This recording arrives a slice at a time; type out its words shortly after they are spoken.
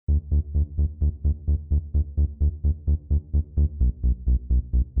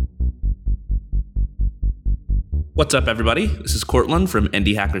What's up, everybody? This is Cortland from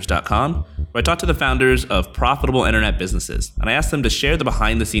IndieHackers.com, where I talk to the founders of profitable internet businesses, and I ask them to share the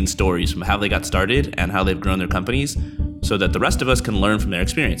behind-the-scenes stories from how they got started and how they've grown their companies, so that the rest of us can learn from their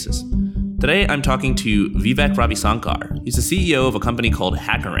experiences. Today, I'm talking to Vivek Ravisankar. He's the CEO of a company called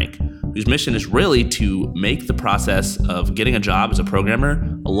HackerRank, whose mission is really to make the process of getting a job as a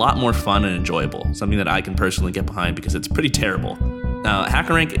programmer a lot more fun and enjoyable, something that I can personally get behind because it's pretty terrible. Now,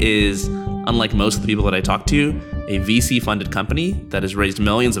 HackerRank is, unlike most of the people that I talk to, a VC-funded company that has raised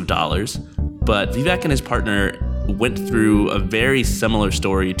millions of dollars, but Vivek and his partner went through a very similar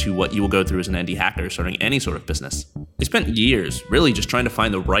story to what you will go through as an indie hacker starting any sort of business. They spent years really just trying to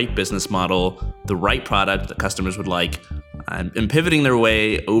find the right business model, the right product that customers would like, and pivoting their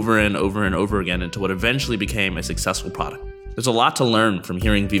way over and over and over again into what eventually became a successful product. There's a lot to learn from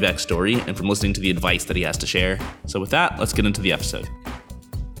hearing Vivek's story and from listening to the advice that he has to share. So with that, let's get into the episode.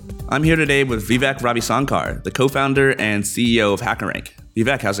 I'm here today with Vivek Ravisankar, the co-founder and CEO of HackerRank.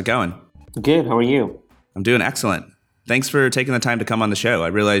 Vivek, how's it going? Good. How are you? I'm doing excellent. Thanks for taking the time to come on the show. I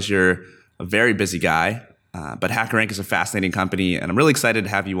realize you're a very busy guy, but HackerRank is a fascinating company, and I'm really excited to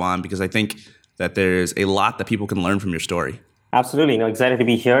have you on because I think that there's a lot that people can learn from your story. Absolutely. No, excited to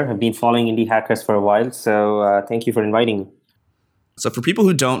be here. I've been following Indie Hackers for a while, so thank you for inviting me. So for people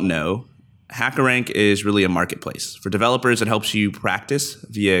who don't know, HackerRank is really a marketplace. For developers, it helps you practice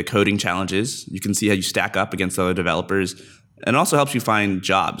via coding challenges. You can see how you stack up against other developers. And it also helps you find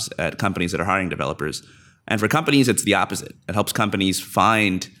jobs at companies that are hiring developers. And for companies, it's the opposite. It helps companies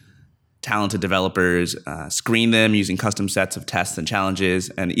find talented developers, screen them using custom sets of tests and challenges,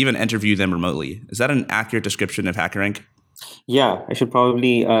 and even interview them remotely. Is that an accurate description of HackerRank? Yeah, I should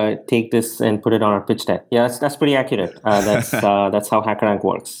probably take this and put it on our pitch deck. Yeah, that's pretty accurate. That's how HackerRank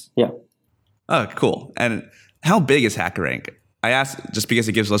works. Yeah. Oh, cool. And how big is HackerRank? I ask just because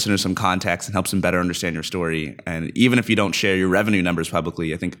it gives listeners some context and helps them better understand your story. And even if you don't share your revenue numbers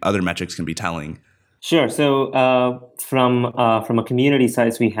publicly, I think other metrics can be telling. Sure. So from a community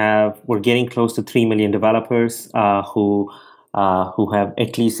size, we're getting close to 3 million developers who have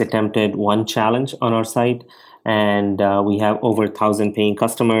at least attempted one challenge on our site. And we have over 1,000 paying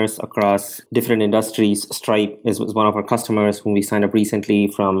customers across different industries. Stripe was one of our customers whom we signed up recently,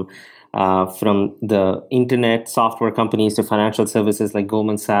 from the internet software companies to financial services like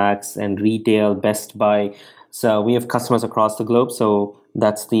Goldman Sachs and retail, Best Buy. So we have customers across the globe. So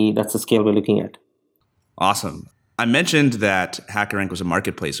that's the scale we're looking at. Awesome. I mentioned that HackerRank was a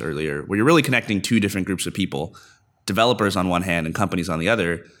marketplace earlier, where you're really connecting two different groups of people, developers on one hand and companies on the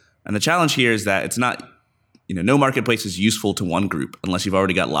other. And the challenge here is that it's not, no marketplace is useful to one group unless you've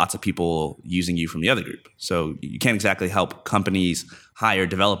already got lots of people using you from the other group. So you can't exactly help companies hire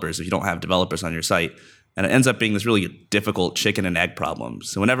developers if you don't have developers on your site. And it ends up being this really difficult chicken and egg problem.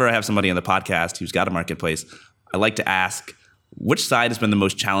 So whenever I have somebody on the podcast who's got a marketplace, I like to ask, which side has been the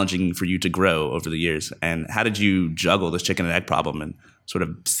most challenging for you to grow over the years? And how did you juggle this chicken and egg problem and sort of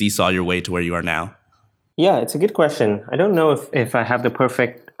seesaw your way to where you are now? Yeah, it's a good question. I don't know if I have the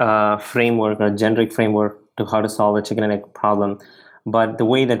perfect framework or generic framework to how to solve a chicken and egg problem. But the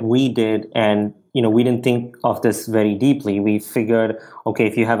way that we did, and we didn't think of this very deeply. We figured, okay,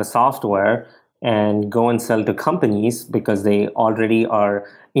 if you have a software and go and sell to companies because they already are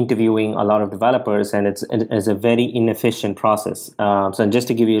interviewing a lot of developers, and it's a very inefficient process. So just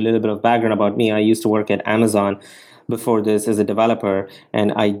to give you a little bit of background about me, I used to work at Amazon before this as a developer,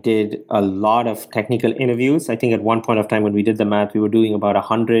 and I did a lot of technical interviews. I think at one point of time when we did the math, we were doing about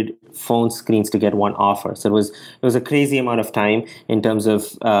 100 phone screens to get one offer. So it was a crazy amount of time in terms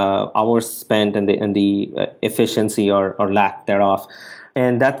of hours spent and the efficiency or lack thereof.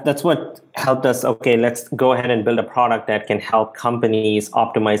 And that's what helped us. Okay, let's go ahead and build a product that can help companies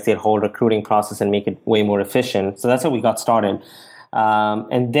optimize their whole recruiting process and make it way more efficient. So that's how we got started.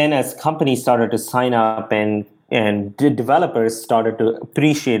 And then as companies started to sign up and the developers started to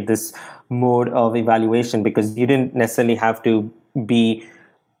appreciate this mode of evaluation, because you didn't necessarily have to be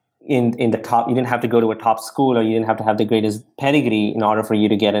in the top, you didn't have to go to a top school, or you didn't have to have the greatest pedigree in order for you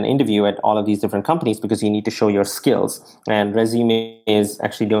to get an interview at all of these different companies, because you need to show your skills. And resumes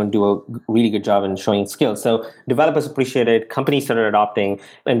actually don't do a really good job in showing skills. So developers appreciate it, companies started adopting.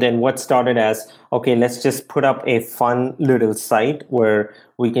 And then what started as, okay, let's just put up a fun little site where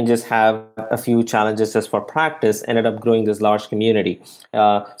we can just have a few challenges just for practice, ended up growing this large community.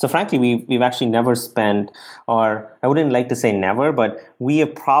 So frankly, we've actually never spent, or I wouldn't like to say never, but we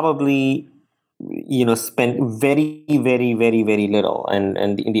have probably spent very, very, very, very little, and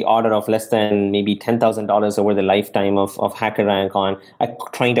in the order of less than maybe $10,000 over the lifetime of HackerRank on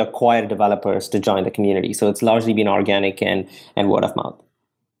trying to acquire developers to join the community. So it's largely been organic and word of mouth.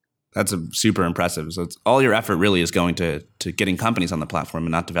 That's super impressive. So all your effort really is going to getting companies on the platform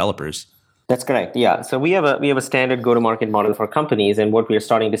and not developers. That's correct. Yeah. So we have a standard go-to-market model for companies, and what we are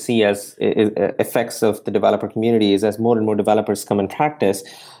starting to see as effects of the developer community is as more and more developers come and practice,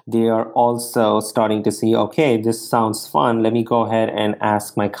 they are also starting to see, okay, this sounds fun. Let me go ahead and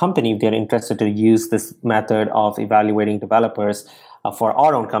ask my company if they're interested to use this method of evaluating developers for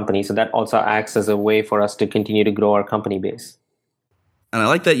our own company. So that also acts as a way for us to continue to grow our company base. And I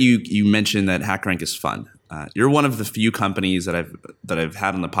like that you mentioned that HackerRank is fun. You're one of the few companies that I've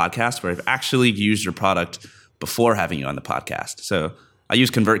had on the podcast where I've actually used your product before having you on the podcast. So I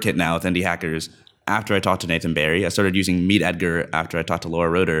use ConvertKit now with Indie Hackers after I talked to Nathan Barry. I started using Meet Edgar after I talked to Laura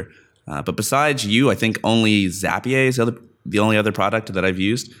Roeder. But besides you, I think only Zapier is the only other product that I've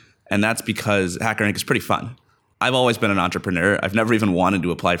used. And that's because HackerRank is pretty fun. I've always been an entrepreneur. I've never even wanted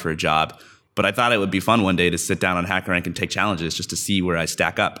to apply for a job. But I thought it would be fun one day to sit down on HackerRank and take challenges just to see where I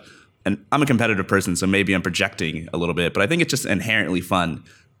stack up. And I'm a competitive person, so maybe I'm projecting a little bit, but I think it's just inherently fun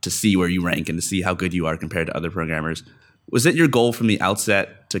to see where you rank and to see how good you are compared to other programmers. Was it your goal from the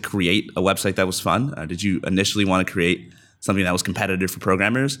outset to create a website that was fun? Did you initially want to create something that was competitive for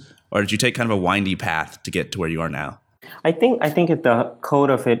programmers, or did you take kind of a windy path to get to where you are now? I think at the core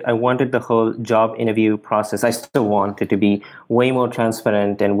of it, I wanted the whole job interview process. I still want it to be way more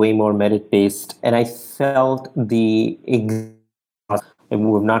transparent and way more merit-based. And I felt we've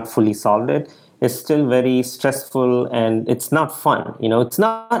not fully solved it. It's still very stressful and it's not fun. It's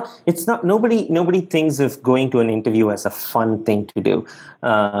not, nobody thinks of going to an interview as a fun thing to do.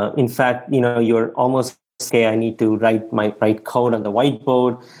 In fact, you're almost, okay, I need to write code on the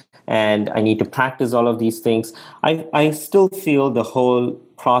whiteboard, and I need to practice all of these things. I still feel the whole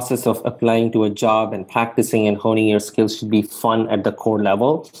process of applying to a job and practicing and honing your skills should be fun at the core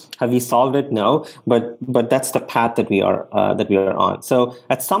level. Have we solved it? No, but that's the path that we are on. So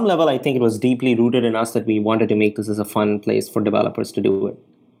at some level, I think it was deeply rooted in us that we wanted to make this as a fun place for developers to do it.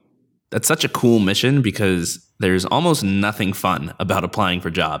 That's such a cool mission because there's almost nothing fun about applying for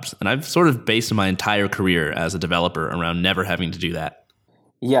jobs. And I've sort of based my entire career as a developer around never having to do that.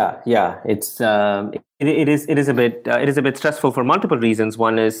 Yeah. It is a bit stressful for multiple reasons.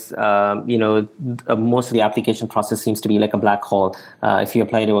 One is most of the application process seems to be like a black hole. If you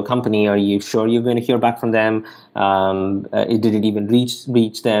apply to a company, are you sure you're going to hear back from them? Did it even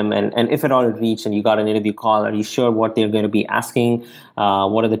reach them? And if at all it reached and you got an interview call, are you sure what they're going to be asking?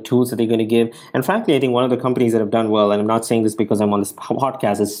 What are the tools that they're going to give? And frankly, I think one of the companies that have done well, and I'm not saying this because I'm on this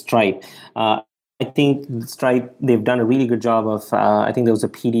podcast, is Stripe. I think Stripe, they've done a really good job of, I think there was a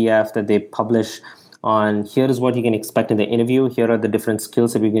PDF that they publish on, here is what you can expect in the interview. Here are the different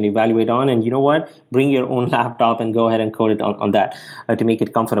skills that we're going to evaluate on. And you know what? Bring your own laptop and go ahead and code it on that to make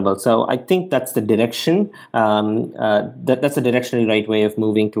it comfortable. So I think that's the direction. That's the directionally right way of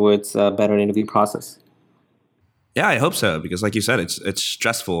moving towards a better interview process. Yeah, I hope so. Because like you said, it's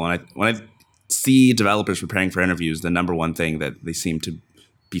stressful. And when I see developers preparing for interviews, the number one thing that they seem to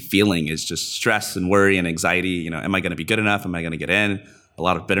be feeling is just stress and worry and anxiety. Am I going to be good enough? Am I going to get in? A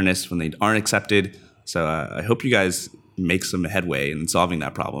lot of bitterness when they aren't accepted. So I hope you guys make some headway in solving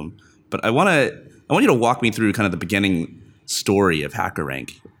that problem. But I want you to walk me through kind of the beginning story of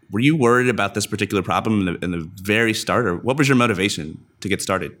HackerRank. Were you worried about this particular problem in the very start, or what was your motivation to get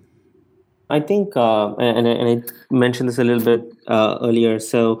started? I think, and I mentioned this a little bit earlier.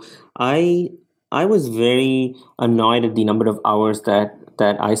 So I was very annoyed at the number of hours that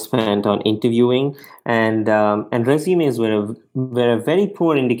I spent on interviewing, and resumes were a very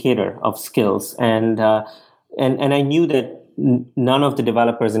poor indicator of skills, and I knew that none of the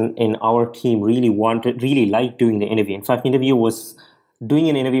developers in our team really liked doing the interview. In fact, doing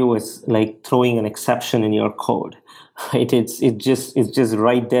an interview was like throwing an exception in your code. Right? It's just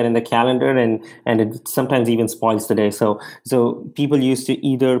right there in the calendar, and it sometimes even spoils the day. So people used to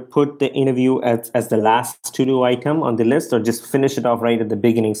either put the interview as the last to-do item on the list, or just finish it off right at the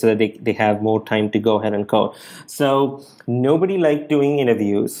beginning so that they have more time to go ahead and code. So nobody liked doing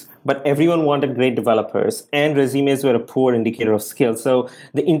interviews, but everyone wanted great developers, and resumes were a poor indicator of skill. So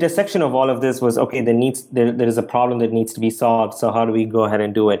the intersection of all of this was, okay, there is a problem that needs to be solved. So how do we go ahead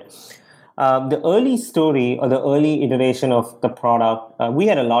and do it? The early story, or the early iteration of the product, we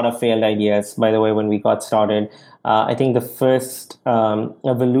had a lot of failed ideas, by the way, when we got started. I think the first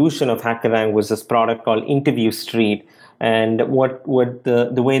evolution of HackerRank was this product called Interview Street. And what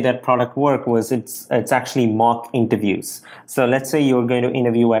the way that product worked was it's actually mock interviews. So let's say you're going to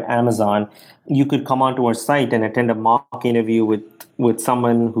interview at Amazon. You could come onto our site and attend a mock interview with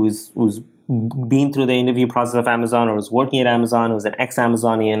someone who's been through the interview process of Amazon or was working at Amazon, was an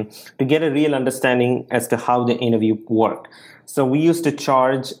ex-Amazonian, to get a real understanding as to how the interview worked. So we used to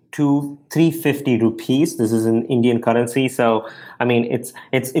charge 350 rupees. This is in Indian currency. So I mean, it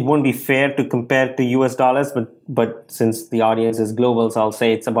wouldn't be fair to compare to US dollars, but since the audience is global, so I'll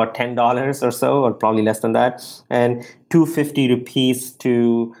say it's about $10 or so, or probably less than that, and 250 rupees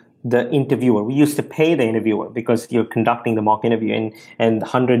to the interviewer. We used to pay the interviewer because you're conducting the mock interview, and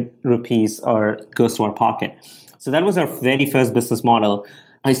 100 rupees goes to our pocket. So that was our very first business model.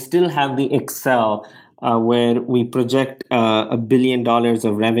 I still have the Excel where we project $1 billion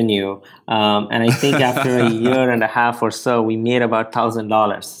of revenue. And I think after a year and a half or so, we made about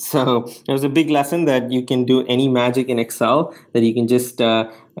 $1,000. So it was a big lesson that you can do any magic in Excel, that you can just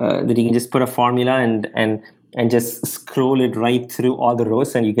put a formula and just scroll it right through all the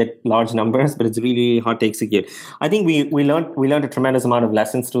rows and you get large numbers, but it's really, really hard to execute. I think we learned a tremendous amount of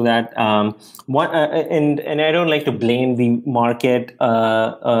lessons through that. And I don't like to blame the market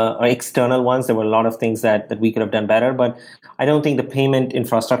or external ones. There were a lot of things that we could have done better, but I don't think the payment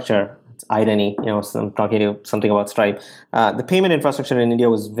infrastructure, it's irony, so I'm talking to something about Stripe. The payment infrastructure in India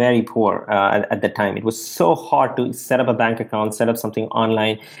was very poor at the time. It was so hard to set up a bank account, set up something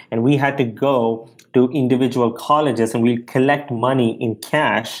online, and we had to go to individual colleges and we'll collect money in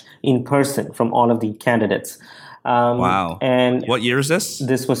cash in person from all of the candidates. Wow. And what year is this?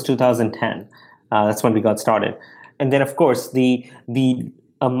 This was 2010. That's when we got started. And then, of course, the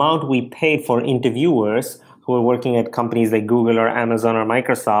amount we paid for interviewers who were working at companies like Google or Amazon or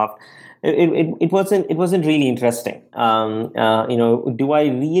Microsoft, it wasn't really interesting. Do I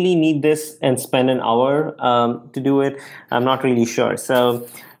really need this and spend an hour to do it? I'm not really sure. So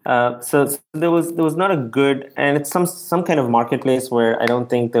there was not a good, and it's some kind of marketplace where I don't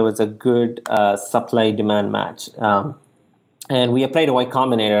think there was a good supply demand match. And we applied to Y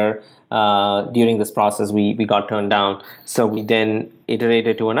Combinator during this process. We got turned down. So we then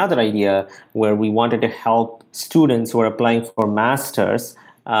iterated to another idea where we wanted to help students who are applying for masters.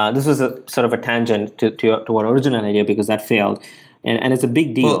 This was a sort of a tangent to our original idea because that failed. And it's a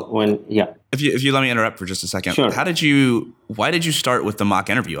big deal If you let me interrupt for just a second. Sure. Why did you start with the mock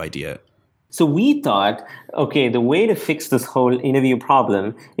interview idea? So we thought, okay, the way to fix this whole interview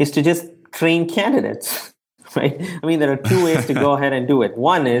problem is to just train candidates, right? I mean, there are two ways to go ahead and do it.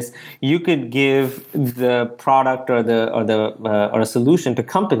 One is you could give the product or a solution to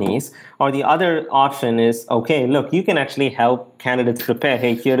companies, or the other option is, okay, look, you can actually help candidates prepare.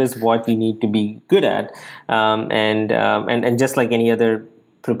 Hey, here is what you need to be good at, and just like any other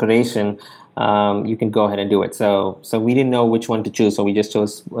preparation, you can go ahead and do it. So we didn't know which one to choose, so we just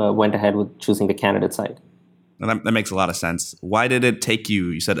went ahead with choosing the candidate side. Well, that makes a lot of sense. Why did it take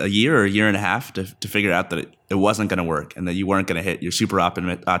you said a year or a year and a half to figure out that it wasn't going to work and that you weren't going to hit your super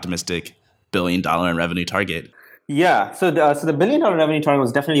optimistic $1 billion in revenue target? Yeah, so the $1 billion revenue target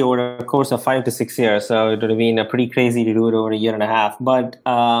was definitely over a course of 5 to 6 years. So it would have been pretty crazy to do it over a year and a half. But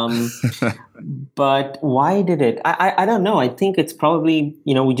but why did it? I don't know. I think it's probably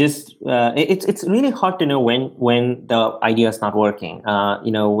we just it's really hard to know when the idea is not working.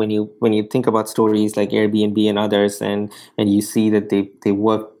 When you think about stories like Airbnb and others, and you see that they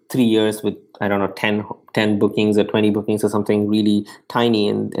work 3 years with, I don't know, 10 bookings or 20 bookings or something really tiny,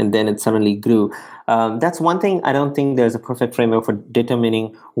 and then it suddenly grew. That's one thing. I don't think there's a perfect framework for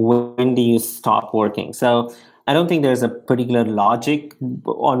determining when do you stop working. So I don't think there's a particular logic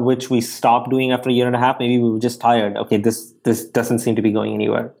on which we stopped doing after a year and a half. Maybe we were just tired. Okay, this doesn't seem to be going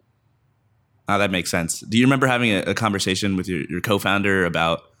anywhere. Oh, that makes sense. Do you remember having a conversation with your co-founder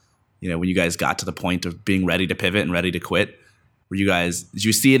about, when you guys got to the point of being ready to pivot and ready to quit? Did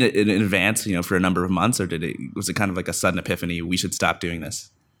you see it in advance, for a number of months, or was it kind of like a sudden epiphany, we should stop doing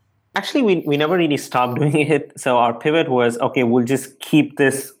this? Actually, we never really stopped doing it. So our pivot was, okay, we'll just keep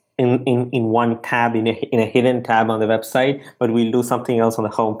this in one tab, in a hidden tab on the website, but we'll do something else on the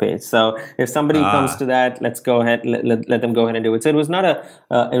homepage. So if somebody comes to that, let's go ahead, let them go ahead and do it. So it was not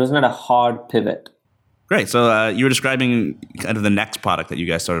a hard pivot. Great. So you were describing kind of the next product that you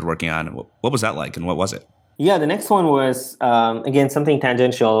guys started working on. What was that like, and what was it? Yeah, the next one was, again, something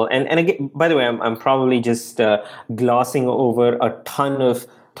tangential. And again, by the way, I'm probably just glossing over a ton of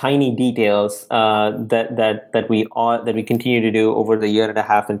tiny details that we continue to do over the year and a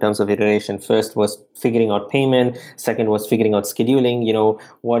half in terms of iteration. First was figuring out payment. Second was figuring out scheduling.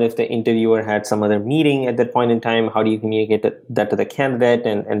 What if the interviewer had some other meeting at that point in time? How do you communicate that to the candidate?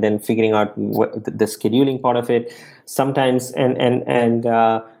 And then figuring out the scheduling part of it. Sometimes and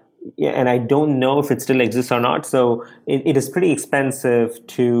I don't know if it still exists or not. So it is pretty expensive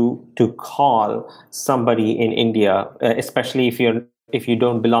to call somebody in India, especially if you're if you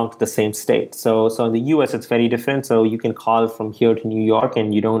don't belong to the same state. So in the US, it's very different. So you can call from here to New York,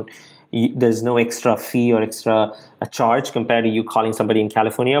 and there's no extra fee or extra charge compared to you calling somebody in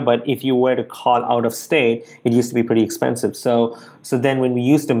California. But if you were to call out of state, it used to be pretty expensive. So then when we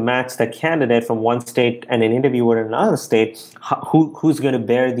used to match the candidate from one state and an interviewer in another state, who's going to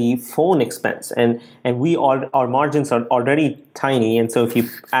bear the phone expense? And our margins are already tiny, and so if you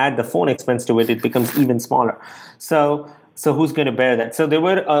add the phone expense to it, it becomes even smaller. So who's going to bear that? So there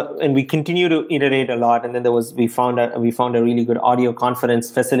were, and we continue to iterate a lot. And then we found a really good audio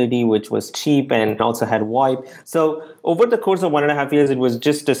conference facility, which was cheap and also had VoIP. So over the course of 1.5 years, it was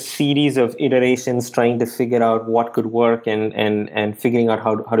just a series of iterations trying to figure out what could work and figuring out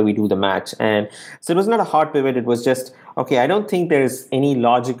how do we do the match. And so it was not a hard pivot. It was just, okay, I don't think there's any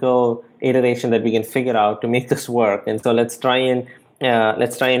logical iteration that we can figure out to make this work. And so let's try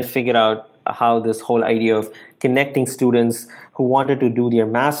and figure out how this whole idea of connecting students who wanted to do their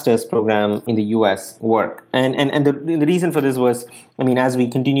master's program in the US work. And the reason for this was, as we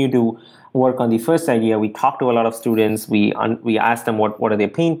continue to work on the first idea, we talked to a lot of students. We asked them what are their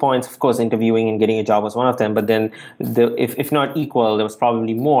pain points. Of course, interviewing and getting a job was one of them. But then, if not equal, there was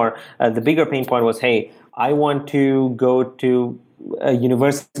probably more. The bigger pain point was, hey, I want to go to a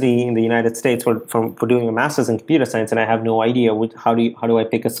university in the United States for doing a master's in computer science, and I have no idea how do I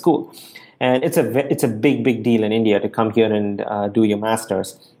pick a school. And it's a big deal in India to come here and do your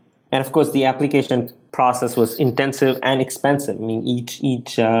master's. And of course, the application process was intensive and expensive.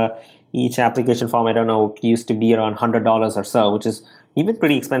 Each application form, I don't know, used to be around $100 or so, which is even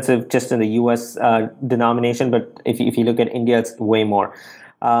pretty expensive just in the US denomination. But if you look at India, it's way more.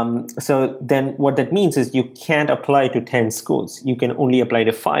 So then what that means is you can't apply to 10 schools. You can only apply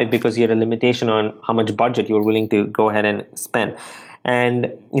to 5 because you had a limitation on how much budget you're willing to go ahead and spend.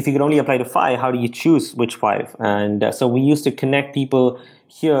 And if you could only apply to 5, how do you choose which 5? And so we used to connect people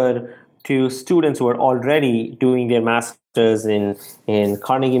here to students who are already doing their masters in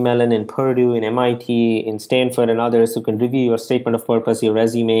Carnegie Mellon, in Purdue, in MIT, in Stanford, and others who can review your statement of purpose, your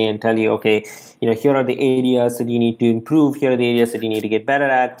resume, and tell you, okay, here are the areas that you need to improve. Here are the areas that you need to get better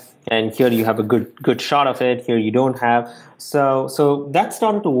at. And here you have a good shot of it. Here you don't have. So that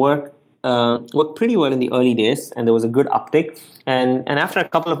started to worked pretty well in the early days, and there was a good uptick. And after a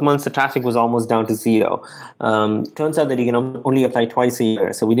couple of months, the traffic was almost down to zero. Turns out that you can only apply twice a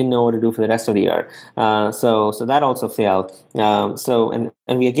year, so we didn't know what to do for the rest of the year. So that also failed.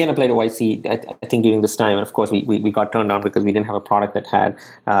 And we again applied to YC, I think during this time, and of course we got turned down because we didn't have a product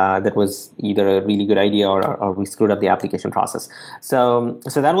that was either a really good idea or we screwed up the application process. So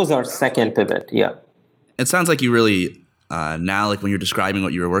that was our second pivot. Yeah. It sounds like you really. Now, like when you're describing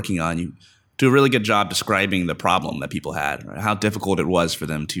what you were working on, you do a really good job describing the problem that people had, right? How difficult it was for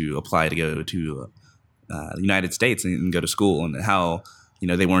them to apply to go to the United States and go to school, and how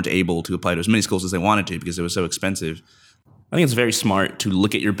they weren't able to apply to as many schools as they wanted to because it was so expensive. I think it's very smart to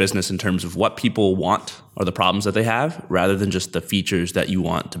look at your business in terms of what people want or the problems that they have, rather than just the features that you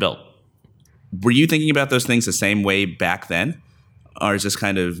want to build. Were you thinking about those things the same way back then? Or is this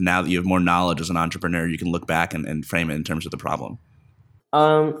kind of, now that you have more knowledge as an entrepreneur, you can look back and frame it in terms of the problem?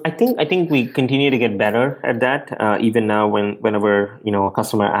 I think we continue to get better at that. Even now, whenever a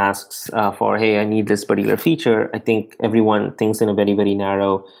customer asks for, hey, I need this particular feature, I think everyone thinks in a very, very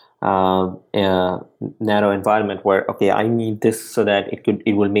narrow environment where, okay, I need this so that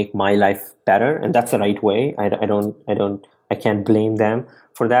it will make my life better, and that's the right way. I can't blame them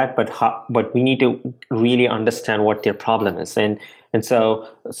for that, but we need to really understand what their problem is, and so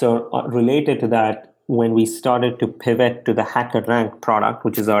related to that, when we started to pivot to the HackerRank product,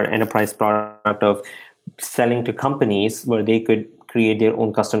 which is our enterprise product of selling to companies where they could create their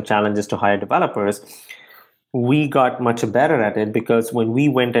own custom challenges to hire developers, we got much better at it because when we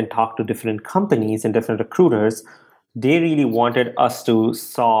went and talked to different companies and different recruiters, they really wanted us to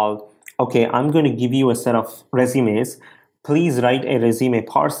solve, okay, I'm going to give you a set of resumes. Please write a resume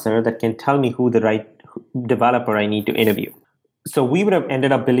parser that can tell me who the right developer I need to interview. So we would have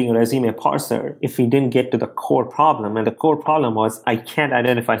ended up building a resume parser if we didn't get to the core problem. And the core problem was I can't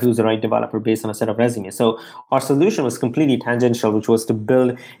identify who's the right developer based on a set of resumes. So our solution was completely tangential, which was to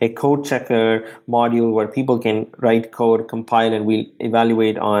build a code checker module where people can write code, compile, and we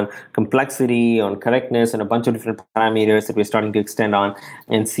evaluate on complexity, on correctness, and a bunch of different parameters that we're starting to extend on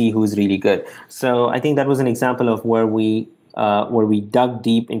and see who's really good. So I think that was an example of where we dug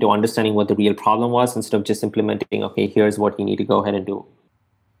deep into understanding what the real problem was instead of just implementing, okay, here's what you need to go ahead and do.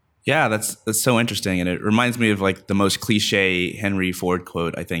 Yeah, that's so interesting. And it reminds me of like the most cliche Henry Ford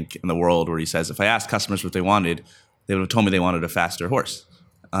quote, I think, in the world, where he says, if I asked customers what they wanted, they would have told me they wanted a faster horse,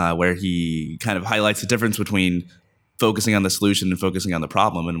 where he kind of highlights the difference between focusing on the solution and focusing on the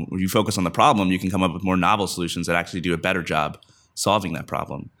problem. And when you focus on the problem, you can come up with more novel solutions that actually do a better job solving that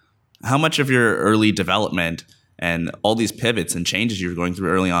problem. How much of your early development and all these pivots and changes you were going through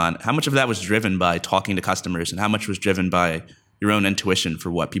early on, how much of that was driven by talking to customers and how much was driven by your own intuition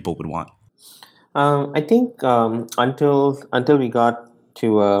for what people would want? I think until we got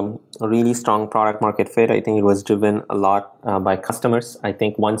to a really strong product market fit, I think it was driven a lot by customers. I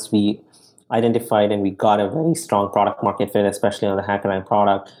think once we identified and we got a very strong product market fit, especially on the HackerRank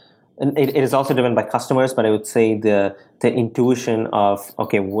product, and it is also driven by customers, but I would say the intuition of,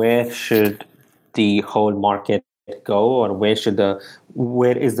 okay, where should the whole market go, or where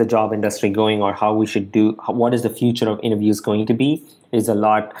is the job industry going, or how we should do, what is the future of interviews going to be, is a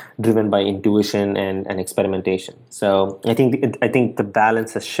lot driven by intuition and experimentation. So I think the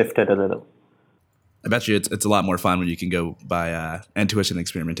balance has shifted a little. I bet you it's a lot more fun when you can go by intuition and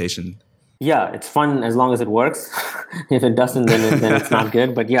experimentation. Yeah, it's fun as long as it works. If it doesn't, then it's not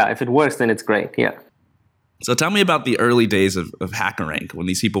good. But yeah, if it works, then it's great. Yeah. So tell me about the early days of HackerRank when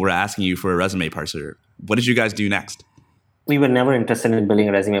these people were asking you for a resume parser. What did you guys do next? We were never interested in building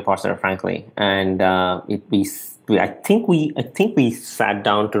a resume parser, frankly, and I think we sat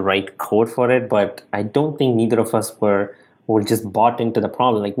down to write code for it, but I don't think neither of us were just bought into the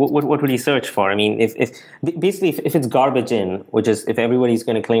problem. Like, what would you search for? I mean, if it's garbage in, which is if everybody's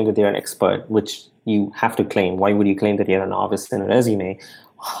going to claim that they're an expert, which you have to claim, why would you claim that you're a novice in a resume?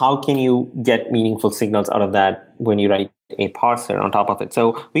 How can you get meaningful signals out of that when you write a parser on top of it?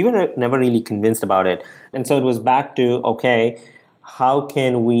 So we were never really convinced about it. And so it was back to, okay,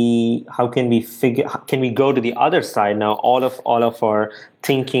 can we go to the other side now? All of our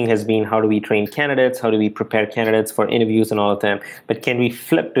thinking has been, how do we train candidates? How do we prepare candidates for interviews and all of them? But can we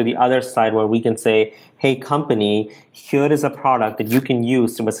flip to the other side where we can say, hey, company, here is a product that you can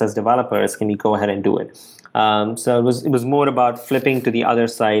use to assess developers. Can we go ahead and do it? So it was more about flipping to the other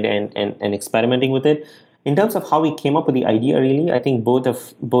side and experimenting with it. In terms of how we came up with the idea, really, I think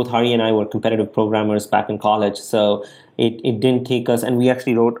both Hari and I were competitive programmers back in college. So it didn't take us, and we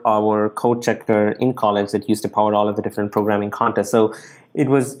actually wrote our code checker in college that used to power all of the different programming contests. So it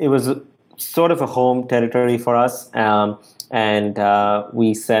was sort of a home territory for us. And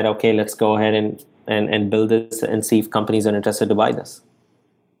we said, okay, let's go ahead and build this and see if companies are interested to buy this.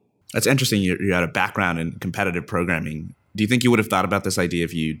 That's interesting. You had a background in competitive programming. Do you think you would have thought about this idea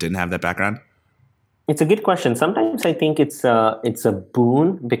if you didn't have that background? It's a good question. Sometimes I think it's a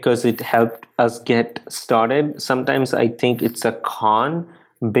boon because it helped us get started. Sometimes I think it's a con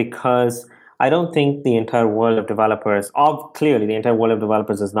because I don't think the entire world of developers, clearly the entire world of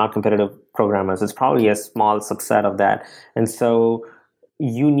developers is not competitive programmers. It's probably a small subset of that. And so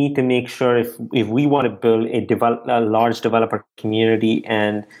you need to make sure if we want to build a large developer community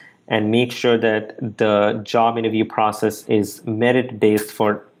and make sure that the job interview process is merit-based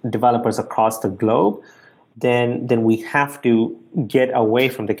for developers across the globe, then we have to get away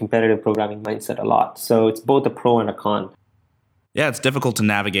from the competitive programming mindset a lot. So it's both a pro and a con. Yeah, it's difficult to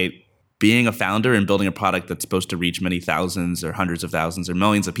navigate being a founder and building a product that's supposed to reach many thousands or hundreds of thousands or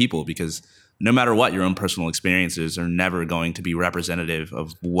millions of people, because no matter what, your own personal experiences are never going to be representative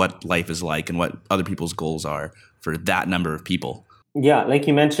of what life is like and what other people's goals are for that number of people. Yeah, like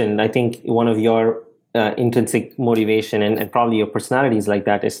you mentioned, I think one of your intrinsic motivation and probably your personality is like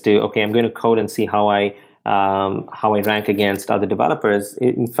that, is to, okay, I'm going to code and see how I rank against other developers.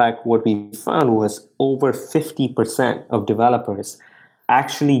 In fact, what we found was over 50% of developers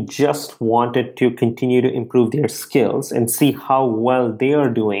actually just wanted to continue to improve their skills and see how well they are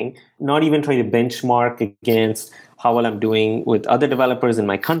doing, not even try to benchmark against how well I'm doing with other developers in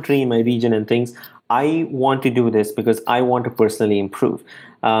my country, in my region and things. I want to do this because I want to personally improve.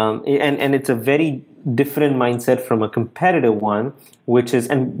 And it's a very different mindset from a competitive one, which is,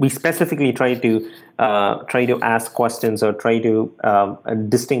 and we specifically try to ask questions or try to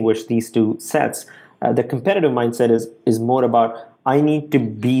distinguish these two sets. The competitive mindset is more about, I need to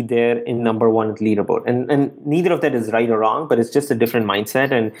be there in number one leaderboard, and neither of that is right or wrong, but it's just a different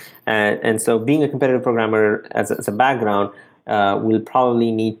mindset. And so being a competitive programmer as a background will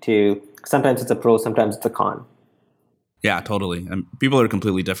probably need to. Sometimes it's a pro, sometimes it's a con. Yeah, totally. And people are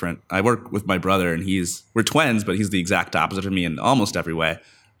completely different. I work with my brother, and we're twins, but he's the exact opposite of me in almost every way.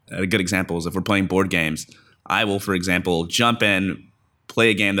 A good example is if we're playing board games, I will, for example, jump in, play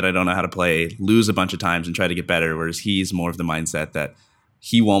a game that I don't know how to play, lose a bunch of times and try to get better, whereas he's more of the mindset that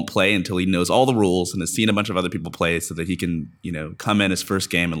he won't play until he knows all the rules and has seen a bunch of other people play so that he can, come in his first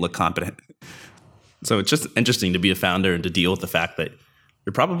game and look competent. So it's just interesting to be a founder and to deal with the fact that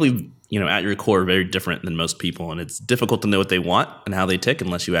you're probably, at your core very different than most people, and it's difficult to know what they want and how they tick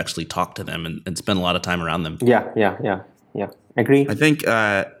unless you actually talk to them and spend a lot of time around them. Yeah. Agree. I think.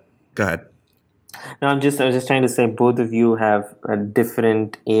 Go ahead. No, I was just trying to say both of you have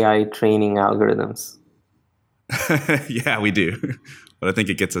different AI training algorithms. Yeah, we do, but I think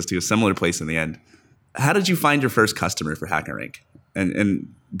it gets us to a similar place in the end. How did you find your first customer for HackerRank,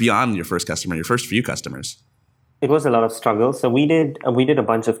 and beyond your first customer, your first few customers? It was a lot of struggle. So we did a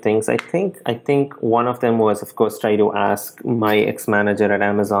bunch of things. I think one of them was, of course, try to ask my ex-manager at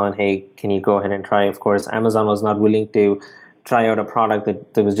Amazon, hey, can you go ahead and try? Of course, Amazon was not willing to try out a product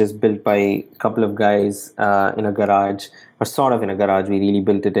that was just built by a couple of guys in a garage, or sort of in a garage. We really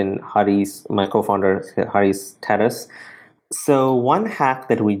built it in my co-founder, Hari's terrace. So one hack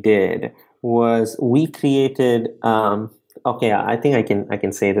that we did was we created... okay, I think I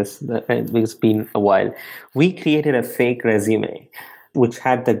can say this because it's been a while. We created a fake resume, which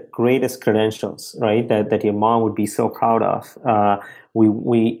had the greatest credentials, right? That your mom would be so proud of.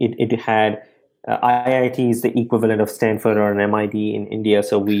 It had IIT is the equivalent of Stanford or an MIT in India.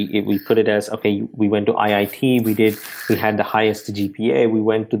 So we put it as, okay, we went to IIT. We had the highest GPA. We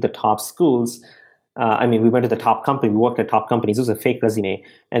went to the top schools. We went to the top company. We worked at top companies. It was a fake resume.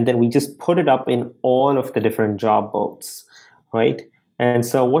 And then we just put it up in all of the different job boards, right? And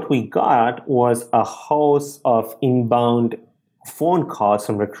so what we got was a host of inbound phone calls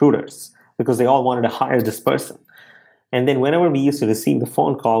from recruiters because they all wanted to hire this person. And then whenever we used to receive the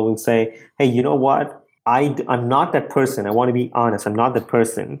phone call, we'd say, hey, you know what? I'm not that person. I want to be honest. I'm not that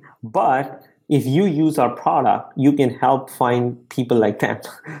person. But if you use our product, you can help find people like them.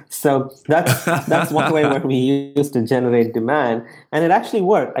 So that's one way what we used to generate demand. And it actually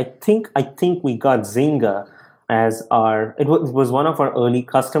worked. I think we got Zynga as it was one of our early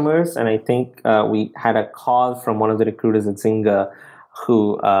customers. And I think we had a call from one of the recruiters at Zynga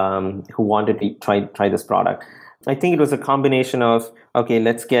who wanted to try this product. I think it was a combination of, okay,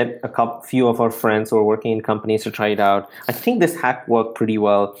 let's get few of our friends who are working in companies to try it out. I think this hack worked pretty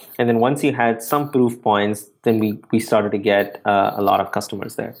well. And then once you had some proof points, then we started to get a lot of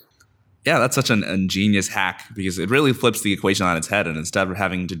customers there. Yeah, that's such an ingenious hack because it really flips the equation on its head. And instead of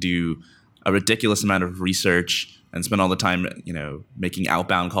having to do a ridiculous amount of research and spend all the time, making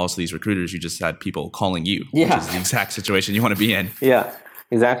outbound calls to these recruiters, you just had people calling you, which is the exact situation you want to be in. Yeah.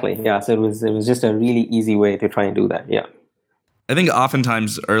 Exactly. Yeah. So it was just a really easy way to try and do that. Yeah. I think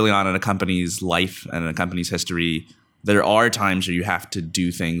oftentimes early on in a company's life and in a company's history, there are times where you have to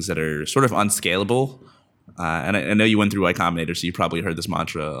do things that are sort of unscalable. And I know you went through Y Combinator, so you probably heard this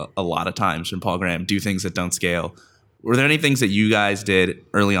mantra a lot of times from Paul Graham, do things that don't scale. Were there any things that you guys did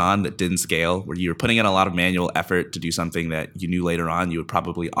early on that didn't scale, where you were putting in a lot of manual effort to do something that you knew later on you would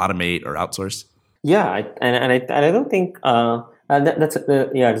probably automate or outsource? Yeah. I don't think... there's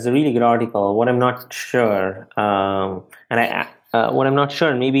a really good article. What I'm not sure,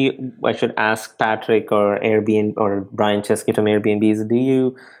 maybe I should ask Patrick or Airbnb or Brian Chesky from Airbnb, is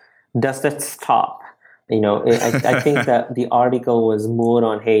does that stop? I think that the article was more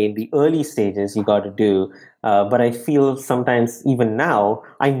on, hey, in the early stages you got to do, but I feel sometimes even now,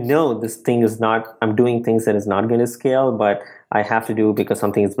 I know this thing is not, I'm doing things that is not going to scale, but I have to do because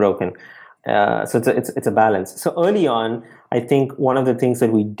something is broken. So it's a balance. So early on, I think one of the things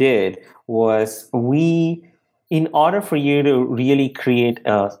that we did was in order for you to really create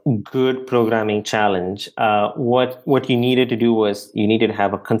a good programming challenge, what you needed to do was you needed to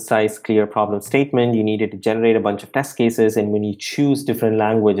have a concise, clear problem statement. You needed to generate a bunch of test cases. And when you choose different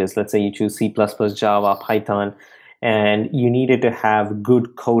languages, let's say you choose C++, Java, Python, and you needed to have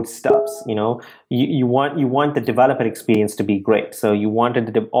good code stubs. You want the developer experience to be great. So you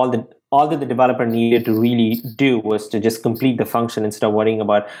wanted all that the developer needed to really do was to just complete the function instead of worrying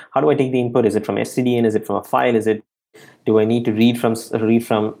about how do I take the input? Is it from stdin? Is it from a file? Do I need to read from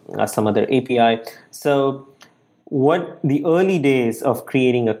some other API? So what the early days of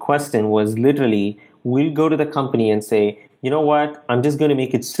creating a question was literally, we'll go to the company and say, you know what? I'm just going to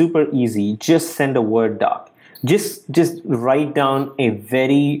make it super easy. Just send a Word doc. Just write down a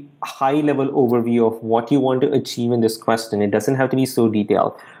very high-level overview of what you want to achieve in this question. It doesn't have to be so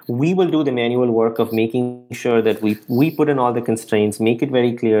detailed. We will do the manual work of making sure that we put in all the constraints, make it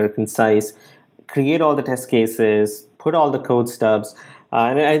very clear, concise, create all the test cases, put all the code stubs.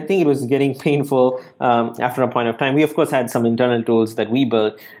 And I think it was getting painful after a point of time. We, of course, had some internal tools that we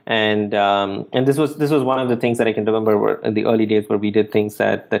built. And this was one of the things that I can remember were in the early days where we did things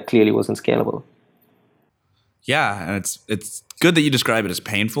that clearly wasn't scalable. Yeah, and it's good that you describe it as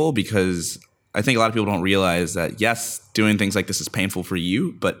painful because I think a lot of people don't realize that, yes, doing things like this is painful for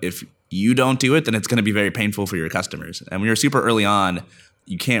you, but if you don't do it, then it's going to be very painful for your customers. And when you're super early on,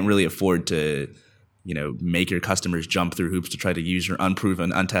 you can't really afford to, make your customers jump through hoops to try to use your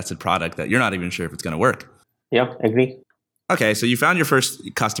unproven, untested product that you're not even sure if it's going to work. Yeah, agree. Okay, so you found your first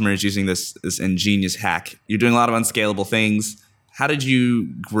customers using this ingenious hack. You're doing a lot of unscalable things. How did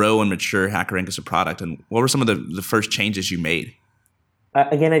you grow and mature HackerRank as a product, and what were some of the first changes you made?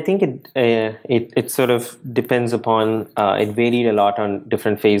 Again, I think it sort of depends upon. It varied a lot on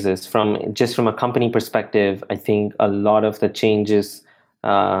different phases. From a company perspective, I think a lot of the changes,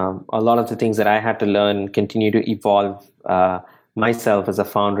 a lot of the things that I had to learn, continue to evolve myself as a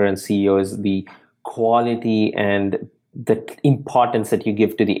founder and CEO, is the quality and the importance that you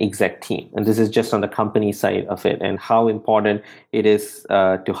give to the exec team. And this is just on the company side of it, and how important it is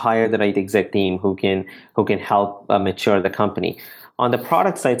to hire the right exec team who can help mature the company. On the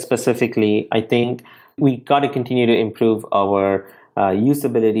product side specifically, I think we got to continue to improve our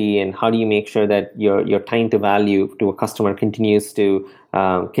usability, and how do you make sure that your time to value to a customer continues to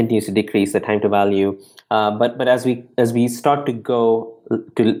decrease, the time to value. But as we start to go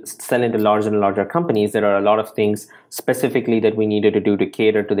to sell into larger and larger companies, there are a lot of things specifically that we needed to do to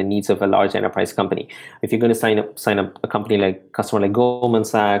cater to the needs of a large enterprise company. If you're going to sign up a customer like Goldman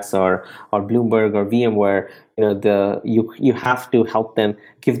Sachs or Bloomberg or VMware, you have to help them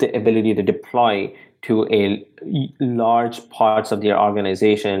give the ability to deploy to a large parts of their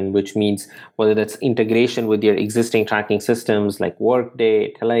organization, which means whether that's integration with your existing tracking systems like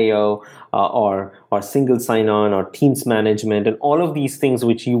Workday, Taleo, or single sign-on or Teams management, and all of these things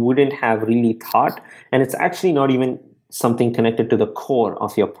which you wouldn't have really thought. And it's actually not even something connected to the core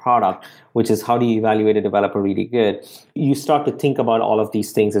of your product, which is how do you evaluate a developer really good. You start to think about all of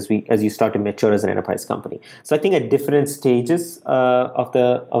these things as you start to mature as an enterprise company. So I think at different stages of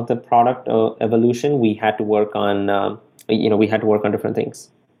the product evolution, we had to work on different things.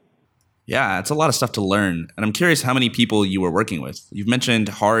 Yeah, it's a lot of stuff to learn. And I'm curious how many people you were working with. You've mentioned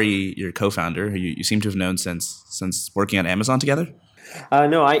Hari, your co-founder, who you seem to have known since working at Amazon together.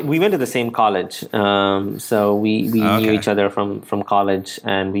 No, we went to the same college, so we knew each other from college,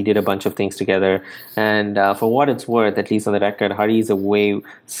 and we did a bunch of things together. And for what it's worth, at least on the record, Hari is a way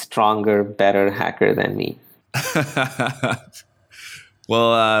stronger, better hacker than me.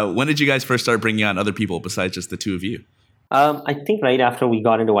 Well, when did you guys first start bringing on other people besides just the two of you? I think right after we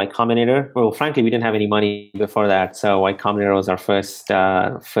got into Y Combinator. Well, frankly, we didn't have any money before that, so Y Combinator was our first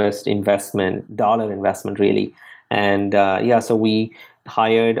dollar investment, really. And so we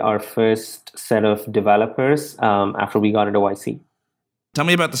hired our first set of developers after we got into YC. Tell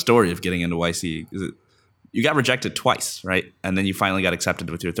me about the story of getting into YC. You got rejected twice, right? And then you finally got accepted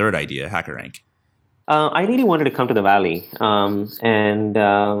with your third idea, HackerRank. I really wanted to come to the Valley.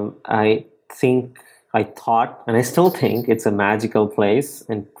 I thought, and I still think, it's a magical place,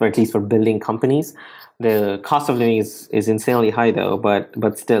 and or at least for building companies. The cost of living is insanely high, though,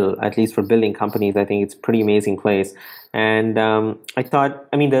 but still, at least for building companies, I think it's a pretty amazing place. And I thought,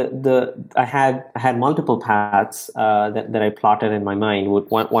 I had multiple paths that I plotted in my mind.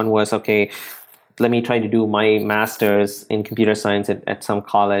 One was, okay, let me try to do my master's in computer science at some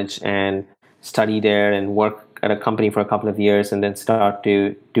college and study there and work at a company for a couple of years and then start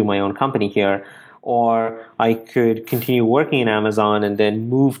to do my own company here. Or I could continue working in Amazon and then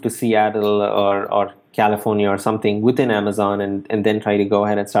move to Seattle or California or something within Amazon and then try to go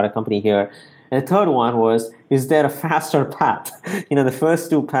ahead and start a company here. And the third one was, is there a faster path? The first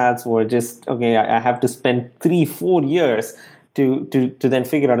two paths were just, okay, I have to spend 3-4 years to then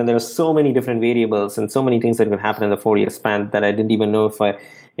figure out, and there are so many different variables and so many things that could happen in the 4-year span that I didn't even know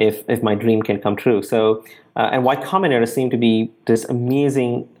if my dream can come true. So, and Y Combinator seemed to be this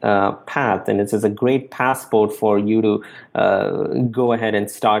amazing path, and it's a great passport for you to go ahead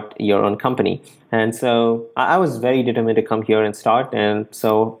and start your own company. And so I was very determined to come here and start. And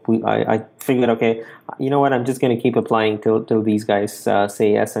so I figured, okay, you know what? I'm just going to keep applying till these guys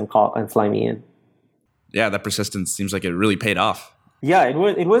say yes and fly me in. Yeah, that persistence seems like it really paid off. Yeah,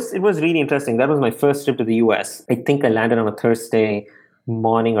 it was really interesting. That was my first trip to the US. I think I landed on a Thursday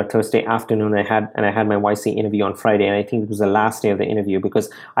morning or Thursday afternoon. I had my YC interview on Friday, and I think it was the last day of the interview because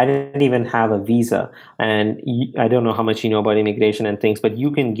I didn't even have a visa. And I don't know how much you know about immigration and things, but you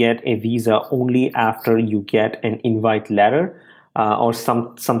can get a visa only after you get an invite letter or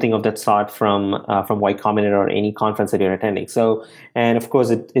something of that sort from Y Combinator or any conference that you're attending. So, and of course,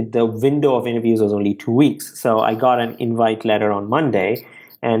 the window of interviews was only 2 weeks. So I got an invite letter on Monday,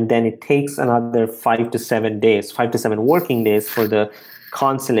 and then it takes another 5 to 7 working days for the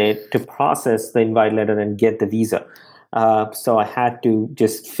consulate to process the invite letter and get the visa. So I had to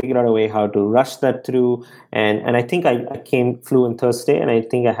just figure out a way how to rush that through. And I think I flew in Thursday, and I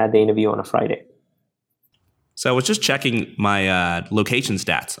think I had the interview on a Friday. So I was just checking my location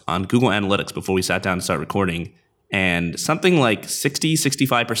stats on Google Analytics before we sat down to start recording, and something like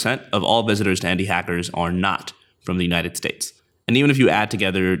 65% of all visitors to Indie Hackers are not from the United States. And even if you add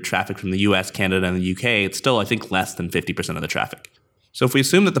together traffic from the US, Canada, and the UK, it's still, I think, less than 50% of the traffic. So if we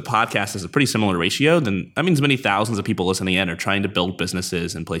assume that the podcast is a pretty similar ratio, then that means many thousands of people listening in are trying to build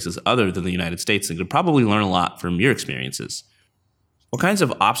businesses in places other than the United States and could probably learn a lot from your experiences. What kinds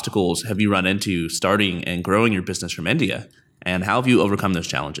of obstacles have you run into starting and growing your business from India, and how have you overcome those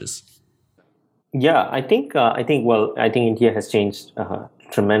challenges? Yeah, I think India has changed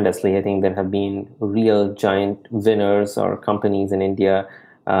tremendously. I think there have been real giant winners or companies in India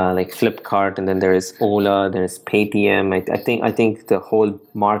like Flipkart, and then there is Ola, there is Paytm. I think the whole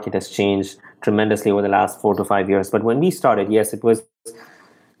market has changed tremendously over the last 4 to 5 years. But when we started, yes, it was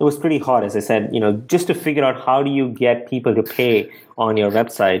pretty hard, as I said, just to figure out how do you get people to pay on your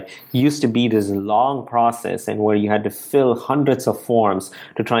website used to be this long process, and where you had to fill hundreds of forms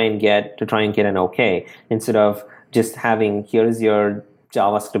to try and get an okay, instead of just having, here's your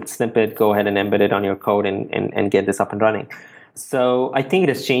JavaScript snippet, go ahead and embed it on your code and get this up and running. So I think it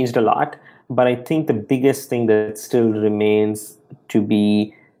has changed a lot, but I think the biggest thing that still remains to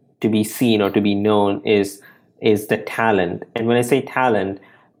be seen or to be known is the talent. And when I say talent,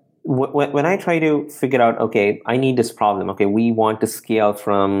 when I try to figure out, okay, I need this problem. Okay, we want to scale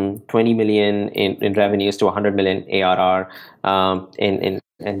from 20 million in revenues to 100 million ARR, and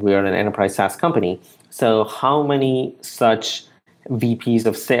we are an enterprise SaaS company. So how many such VPs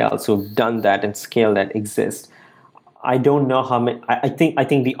of sales who've done that and scaled that exist? I don't know how many. I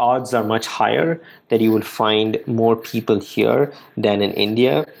think the odds are much higher that you will find more people here than in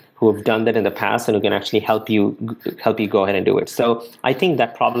India who have done that in the past and who can actually help you go ahead and do it. So I think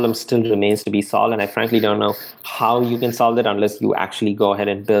that problem still remains to be solved, and I frankly don't know how you can solve it unless you actually go ahead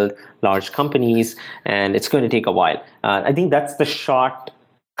and build large companies, and it's going to take a while. I think that's the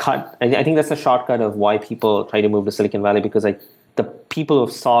shortcut. I think that's the shortcut of why people try to move to Silicon Valley, because the people who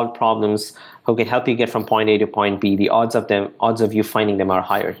have solved problems, who can help you get from point A to point B, the odds of you finding them are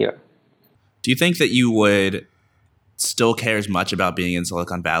higher here. Do you think that you would still care as much about being in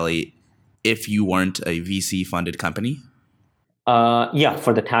Silicon Valley if you weren't a VC-funded company? Yeah,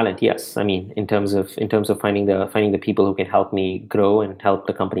 for the talent, yes. I mean, in terms of finding the people who can help me grow and help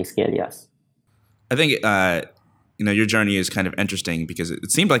the company scale, yes. I think your journey is kind of interesting because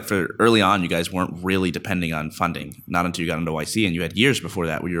it seemed like for early on you guys weren't really depending on funding, not until you got into YC, and you had years before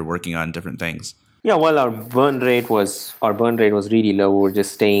that where you were working on different things. Yeah, well, our burn rate was really low. We were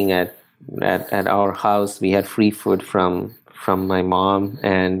just staying at our house. We had free food from my mom,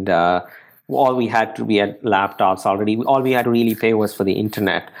 and we had laptops already. All we had to really pay was for the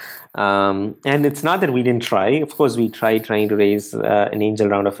internet. And it's not that we didn't try. Of course, we tried trying to raise an angel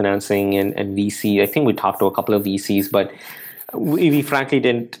round of financing and VC. I think we talked to a couple of VCs, but we frankly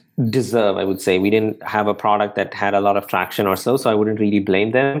didn't deserve, I would say. We didn't have a product that had a lot of traction or so I wouldn't really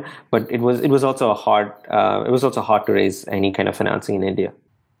blame them. But it was also hard to raise any kind of financing in India.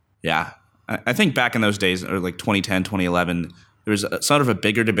 Yeah. I think back in those days, or like 2010, 2011, there was sort of a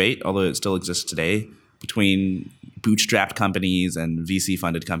bigger debate, although it still exists today, between bootstrapped companies and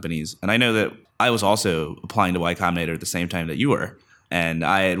VC-funded companies. And I know that I was also applying to Y Combinator at the same time that you were. And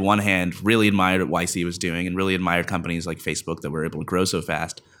I, on one hand, really admired what YC was doing and really admired companies like Facebook that were able to grow so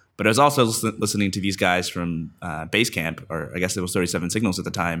fast. But I was also listening to these guys from Basecamp, or I guess it was 37 Signals at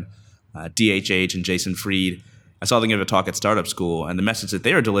the time, DHH and Jason Fried. I saw them give a talk at Startup School, and the message that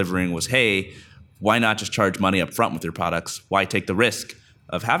they were delivering was, hey, why not just charge money up front with your products? Why take the risk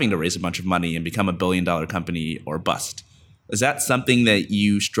of having to raise a bunch of money and become a billion-dollar company or bust? Is that something that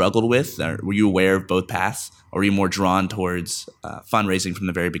you struggled with? Or were you aware of both paths? Or were you more drawn towards fundraising from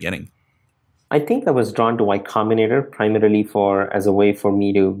the very beginning? I think I was drawn to Y Combinator primarily as a way for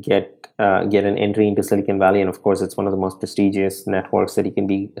me to get an entry into Silicon Valley. And of course, it's one of the most prestigious networks that you can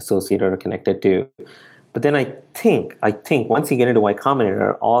be associated or connected to. But then I think once you get into Y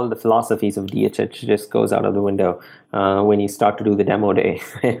Combinator, all the philosophies of DHH just goes out of the window when you start to do the demo day.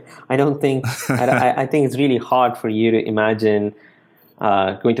 I think it's really hard for you to imagine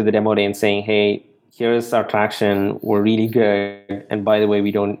going to the demo day and saying, hey, here's our traction, we're really good, and by the way,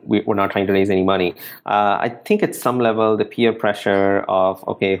 we're not trying to raise any money. I think at some level, the peer pressure of,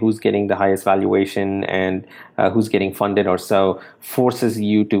 okay, who's getting the highest valuation and who's getting funded or so forces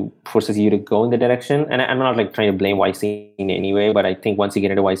you to go in the direction. And I'm not like trying to blame YC in any way, but I think once you get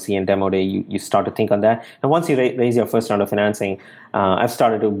into YC and demo day, you start to think on that. And once you raise your first round of financing, I've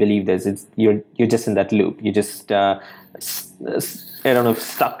started to believe this. You're just in that loop. You just I don't know if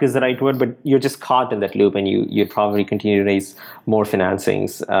stuck is the right word, but you're just caught in that loop, and you'd probably continue to raise more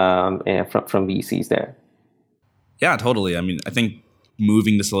financings from VCs there. Yeah, totally. I mean, I think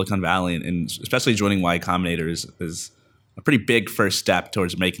moving to Silicon Valley and especially joining Y Combinator is a pretty big first step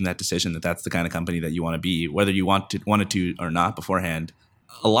towards making that decision that that's the kind of company that you want to be, whether you wanted to or not beforehand.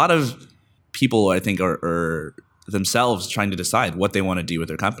 A lot of people, I think, are themselves trying to decide what they want to do with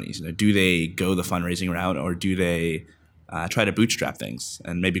their companies. Do they go the fundraising route, or do they try to bootstrap things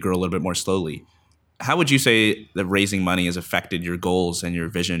and maybe grow a little bit more slowly? How would you say that raising money has affected your goals and your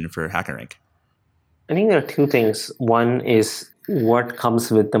vision for HackerRank? I think there are two things. One is what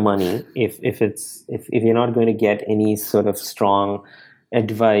comes with the money. If you're not going to get any sort of strong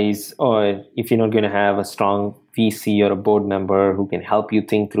advice, or if you're not going to have a strong VC or a board member who can help you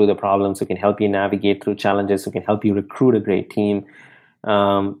think through the problems, who can help you navigate through challenges, who can help you recruit a great team,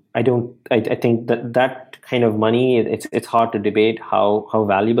 I don't. I think that kind of money, it's hard to debate how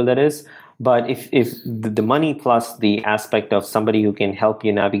valuable that is. But if the money plus the aspect of somebody who can help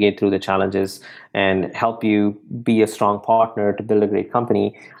you navigate through the challenges and help you be a strong partner to build a great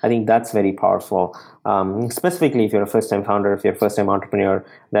company, I think that's very powerful. Specifically, if you're a first-time founder, if you're a first-time entrepreneur,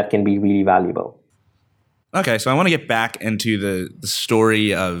 that can be really valuable. Okay, so I want to get back into the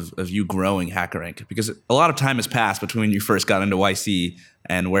story of you growing HackerRank, because a lot of time has passed between when you first got into YC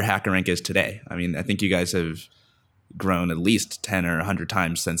and where HackerRank is today. I mean, I think you guys have grown at least 10 or 100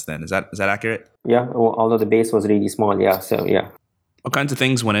 times since then. Is that accurate? Yeah, well, although the base was really small, yeah. So, yeah. What kinds of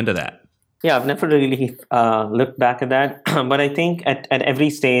things went into that? Yeah, I've never really looked back at that. But I think at every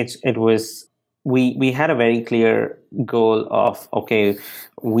stage, it was, we had a very clear goal of, okay,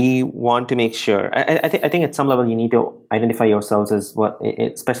 we want to make sure. I think at some level, you need to identify yourselves as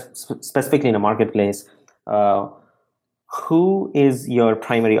specifically in a marketplace, who is your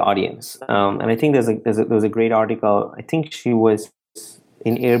primary audience? And I think there was a great article. I think she was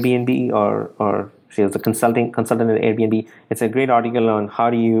in Airbnb, or she was a consultant at Airbnb. It's a great article on how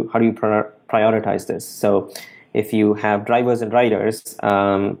do you prioritize this. So if you have drivers and riders,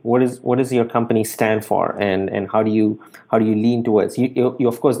 what does your company stand for, and how do you lean towards? You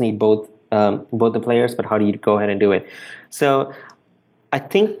of course need both the players, but how do you go ahead and do it? So I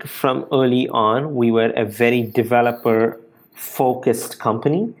think from early on, we were a very developer-focused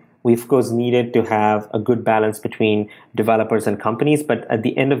company. We, of course, needed to have a good balance between developers and companies. But at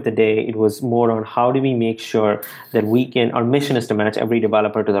the end of the day, it was more on how do we make sure that our mission is to match every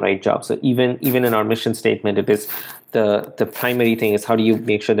developer to the right job. So even in our mission statement, it is the primary thing is how do you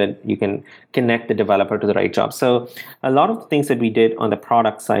make sure that you can connect the developer to the right job. So a lot of the things that we did on the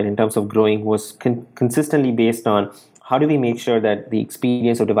product side in terms of growing was consistently based on how do we make sure that the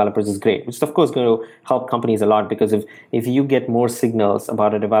experience of developers is great, which is of course going to help companies a lot, because if you get more signals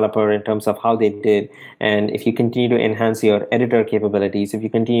about a developer in terms of how they did, and if you continue to enhance your editor capabilities, if you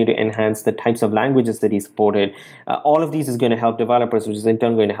continue to enhance the types of languages that he supported, all of these is going to help developers, which is in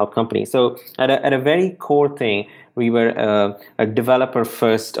turn going to help companies. So at a very core thing, we were a developer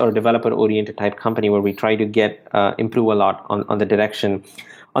first or developer oriented type company where we try to improve a lot on the direction.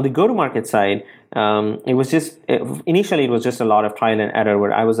 On the go-to-market side, initially it was just a lot of trial and error,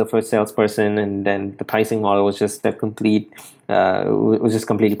 where I was the first salesperson, and then the pricing model was just completely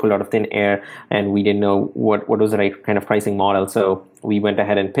pulled out of thin air, and we didn't know what was the right kind of pricing model. So we went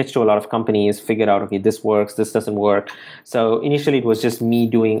ahead and pitched to a lot of companies, figured out, okay, this works, this doesn't work. So initially it was just me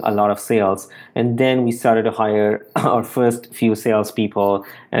doing a lot of sales, and then we started to hire our first few salespeople,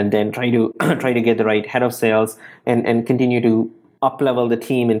 and then try to get the right head of sales, and continue to up-level the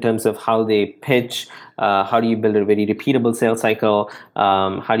team in terms of how they pitch, how do you build a very repeatable sales cycle,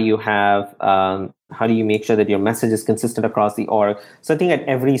 how do you make sure that your message is consistent across the org. So I think at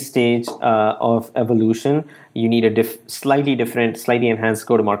every stage of evolution, you need a slightly different, slightly enhanced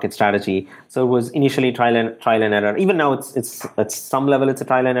go-to-market strategy. So it was initially trial and error. Even now, it's at some level it's a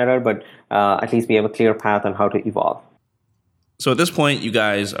trial and error, but at least we have a clear path on how to evolve. So at this point, you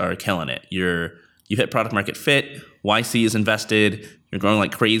guys are killing it. You hit product market fit. YC is invested. You're growing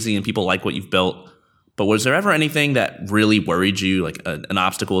like crazy, and people like what you've built. But was there ever anything that really worried you, like an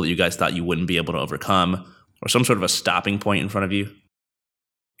obstacle that you guys thought you wouldn't be able to overcome, or some sort of a stopping point in front of you?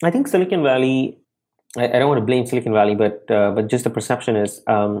 I think Silicon Valley, I don't want to blame Silicon Valley, but just the perception is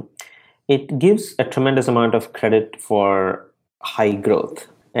it gives a tremendous amount of credit for high growth,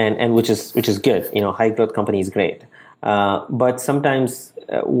 and which is good. High growth company is great. But sometimes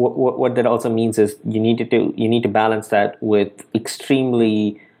what that also means is you need to balance that with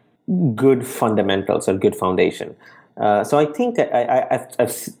extremely good fundamentals or good foundation. So I think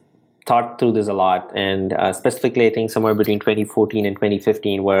I've thought through this a lot, and specifically I think somewhere between 2014 and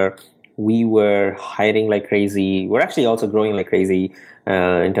 2015, where we were hiring like crazy. We're actually also growing like crazy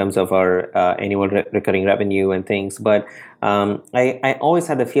in terms of our annual recurring revenue and things. But I always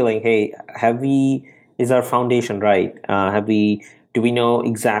had the feeling, hey, is our foundation right? Do we know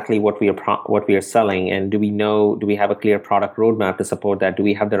exactly what what we are selling, and do we have a clear product roadmap to support that? Do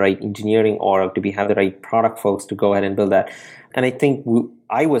we have the right engineering org? Do we have the right product folks to go ahead and build that? And I think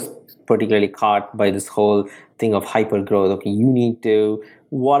I was particularly caught by this whole thing of hyper growth. Okay, you need to,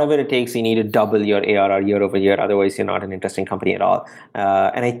 whatever it takes, you need to double your ARR year over year. Otherwise, you're not an interesting company at all.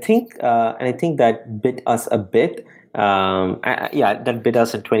 And I think that bit us a bit. That bit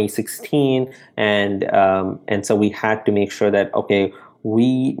us in 2016, and so we had to make sure that, okay,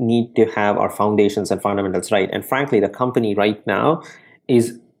 we need to have our foundations and fundamentals right. And frankly, the company right now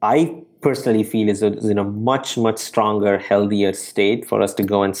is, I personally feel, is in a much stronger, healthier state for us to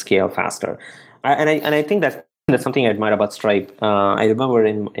go and scale faster. I think that's something I admire about Stripe. I remember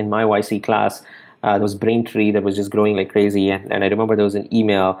in my YC class, there was Braintree that was just growing like crazy, and I remember there was an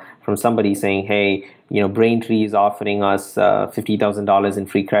email from somebody saying, "Hey, Braintree is offering us $50,000 in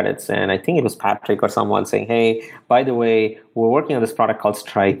free credits." And I think it was Patrick or someone saying, "Hey, by the way, we're working on this product called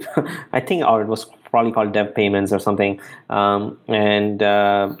Stripe." I think, or it was probably called Dev Payments or something,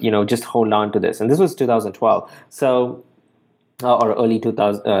 just hold on to this. And this was 2012. So. Or early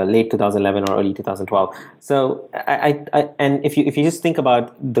 2000, late 2011 or early 2012. So and if you just think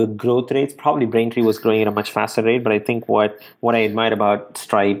about the growth rates, probably Braintree was growing at a much faster rate. But I think what I admired about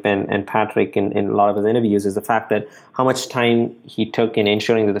Stripe and Patrick in a lot of his interviews is the fact that how much time he took in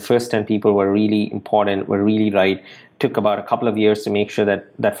ensuring that the first 10 people were really important, were really right. Took about a couple of years to make sure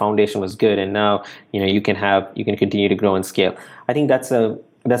that foundation was good, and now you can continue to grow and scale. I think that's a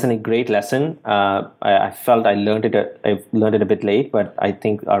great lesson. I felt I learned it a bit late, but I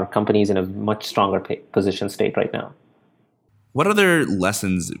think our company is in a much stronger position state right now. What other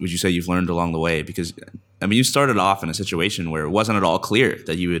lessons would you say you've learned along the way? Because, you started off in a situation where it wasn't at all clear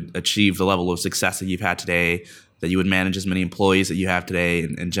that you would achieve the level of success that you've had today, that you would manage as many employees that you have today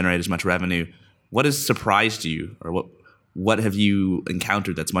and generate as much revenue. What has surprised you, or what have you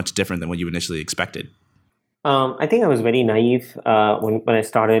encountered that's much different than what you initially expected? I think I was very naive when I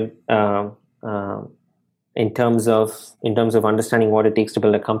started in terms of understanding what it takes to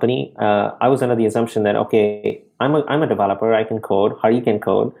build a company. I was under the assumption that, okay, I'm a developer, I can code, Hari can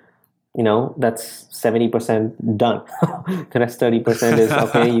code. That's 70% done. The rest 30% is,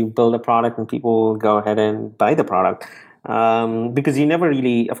 okay, you build a product and people will go ahead and buy the product. Because you never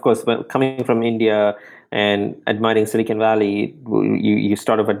really, of course, coming from India and admiring Silicon Valley, you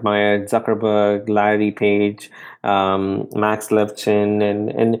sort of admired Zuckerberg, Larry Page, Max Levchin,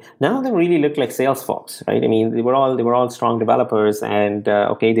 and none of them really looked like sales folks, right? They were all strong developers, and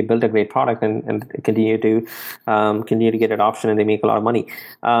okay, they built a great product and continue to get adoption, and they make a lot of money,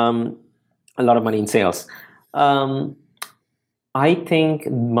 in sales. I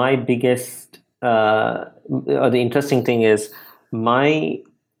think my biggest or the interesting thing is my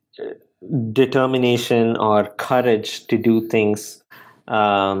determination or courage to do things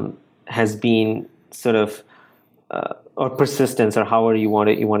has been sort of or persistence, or however you want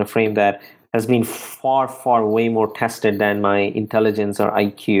to frame that, has been far way more tested than my intelligence or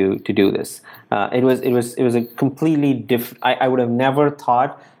IQ to do this. It was a completely different. I would have never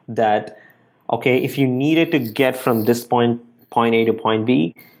thought that, okay, if you needed to get from this point A to point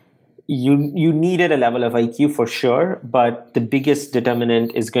B, you needed a level of IQ for sure, but the biggest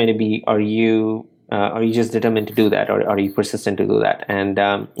determinant is going to be, are you just determined to do that, or are you persistent to do that? And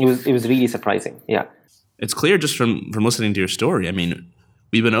it was really surprising. Yeah, it's clear just from listening to your story.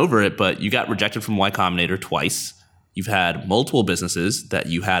 We've been over it, but you got rejected from Y Combinator twice. You've had multiple businesses that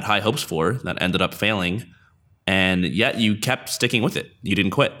you had high hopes for that ended up failing, and yet you kept sticking with it. You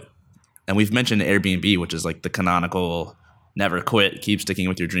didn't quit. And we've mentioned Airbnb, which is like the canonical never quit, keep sticking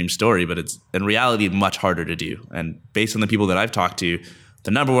with your dream story, but it's in reality much harder to do. And based on the people that I've talked to,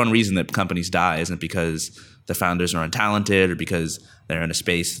 the number one reason that companies die isn't because the founders are untalented or because they're in a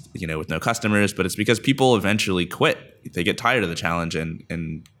space, with no customers, but it's because people eventually quit. They get tired of the challenge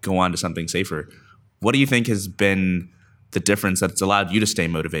and go on to something safer. What do you think has been the difference that's allowed you to stay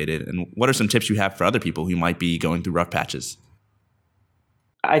motivated? And what are some tips you have for other people who might be going through rough patches?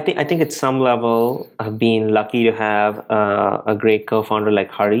 I think at some level I've been lucky to have a great co-founder like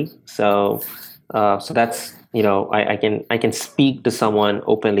Hari. So that's, I can speak to someone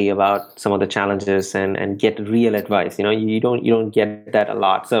openly about some of the challenges and get real advice. You don't get that a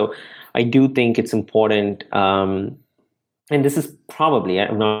lot. So I do think it's important. And this is probably,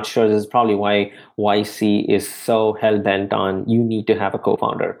 I'm not sure, this is probably why YC is so hell-bent on, you need to have a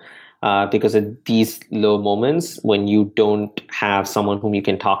co-founder. Because at these low moments, when you don't have someone whom you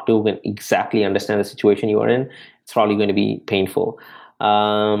can talk to and exactly understand the situation you are in, it's probably going to be painful.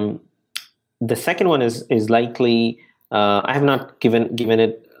 The second one is likely, I have not given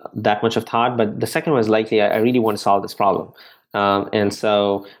it that much of thought. But the second one is likely I really want to solve this problem. And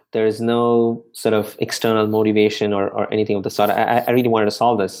so there is no sort of external motivation or anything of the sort. I really wanted to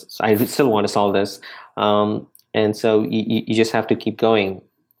solve this. So I still want to solve this. And so you just have to keep going.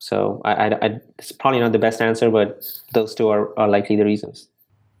 So it's probably not the best answer, but those two are likely the reasons.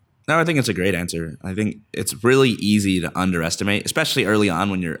 No, I think it's a great answer. I think it's really easy to underestimate, especially early on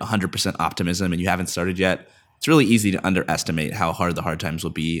when you're 100% optimism and you haven't started yet. It's really easy to underestimate how hard the hard times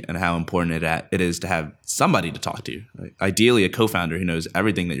will be and how important it is to have somebody to talk to. Right? Ideally, a co-founder who knows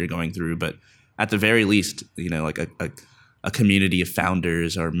everything that you're going through, but at the very least, like a community of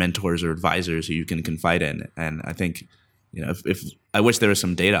founders or mentors or advisors who you can confide in. And I think, if I wish there was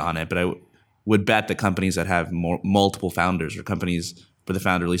some data on it, but I would bet that companies that have multiple founders or companies where the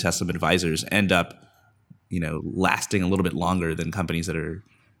founder at least has some advisors end up, lasting a little bit longer than companies that are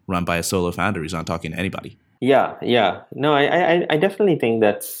run by a solo founder who's not talking to anybody. Yeah. No, I definitely think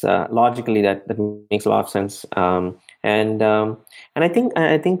that's logically that makes a lot of sense. And I think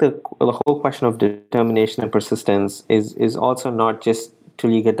the whole question of determination and persistence is also not just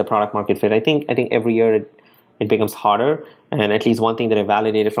till you get the product market fit. I think every year it becomes harder. And at least one thing that I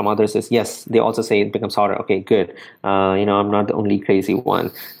validated from others is, yes, they also say it becomes harder. Okay, good. I'm not the only crazy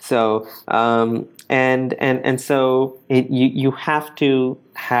one. So and so you have to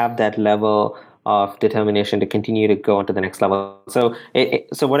have that level of determination to continue to go on to the next level. So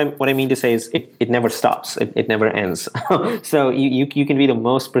so what I mean to say is it never stops. It never ends. So you can be the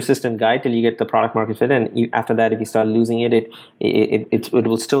most persistent guy till you get the product market fit, and after that, if you start losing it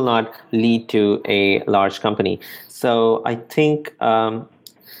will still not lead to a large company. So I think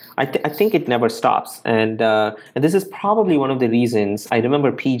I think it never stops, and this is probably one of the reasons. I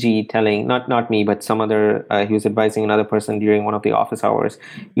remember PG telling, not me, but some other, he was advising another person during one of the office hours,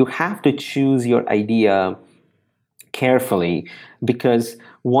 you have to choose your idea carefully, because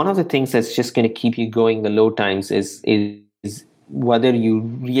one of the things that's just going to keep you going the low times is whether you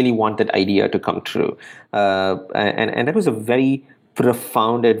really want that idea to come true. And that was a very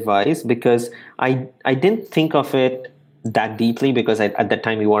profound advice, because I didn't think of it that deeply, because at that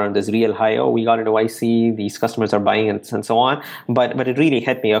time we were on this real high. Oh, we got into YC, these customers are buying, and so on. But it really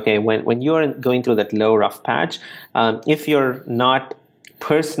hit me. Okay, when you're going through that low rough patch, if you're not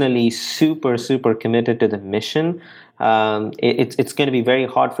personally super committed to the mission, it's going to be very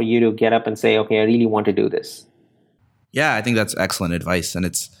hard for you to get up and say, okay, I really want to do this. Yeah, I think that's excellent advice, and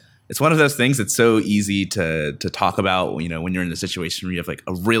it's one of those things that's so easy to talk about, when you're in a situation where you have like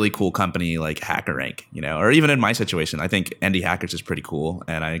a really cool company like HackerRank, or even in my situation, I think Indie Hackers is pretty cool,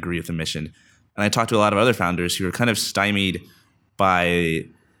 and I agree with the mission. And I talked to a lot of other founders who are kind of stymied by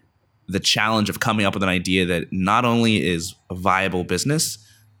the challenge of coming up with an idea that not only is a viable business,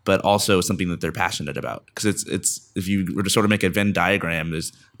 but also something that they're passionate about. Because it's if you were to sort of make a Venn diagram,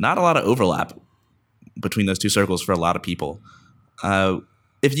 there's not a lot of overlap between those two circles for a lot of people.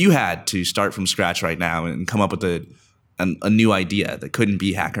 If you had to start from scratch right now and come up with a new idea that couldn't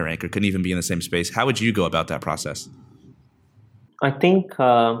be HackerRank or couldn't even be in the same space, how would you go about that process? I think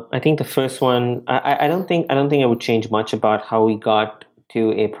the first one, I don't think I would change much about how we got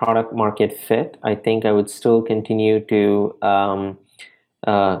to a product market fit. I think I would still continue to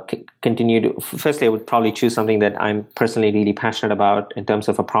firstly, I would probably choose something that I'm personally really passionate about in terms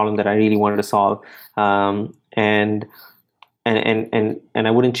of a problem that I really wanted to solve, and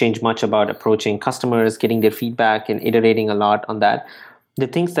I wouldn't change much about approaching customers, getting their feedback, and iterating a lot on that. The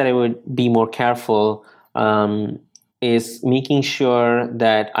things that I would be more careful is making sure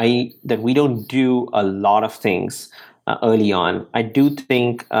that we don't do a lot of things early on. I do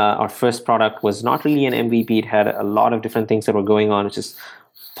think our first product was not really an MVP. It had a lot of different things that were going on, which is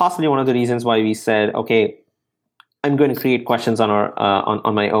possibly one of the reasons why we said, okay, I'm going to create questions on our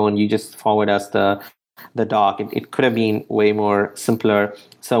on my own. You just forward us the doc. It could have been way more simpler.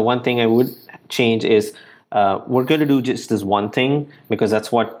 So one thing I would change is we're going to do just this one thing, because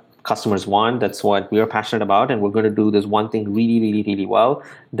that's what customers want. That's what we're passionate about, and we're going to do this one thing really well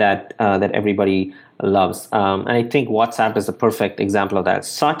that everybody loves. And I think WhatsApp is a perfect example of that.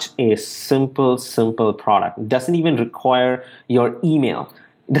 Such a simple product. Doesn't even require your email.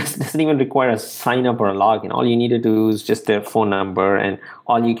 Doesn't even require a sign up or a login. All you need to do is just their phone number, and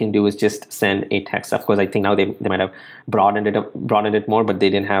all you can do is just send a text. Of course, I think now they might have broadened it more, but they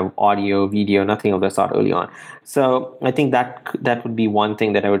didn't have audio, video, nothing of that sort early on. So I think that would be one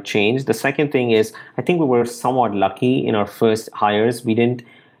thing that I would change. The second thing is, I think we were somewhat lucky in our first hires.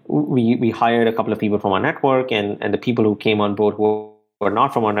 We hired a couple of people from our network, and the people who came on board were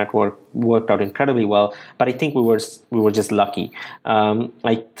not from our network worked out incredibly well. But I think we were just lucky.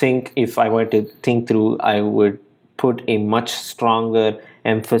 I think if I were to think through, I would put a much stronger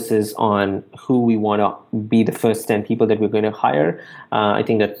emphasis on who we want to be the first 10 people that we're going to hire, I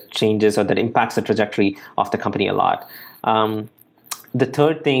think that changes or that impacts the trajectory of the company a lot. The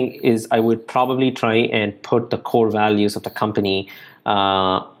third thing is I would probably try and put the core values of the company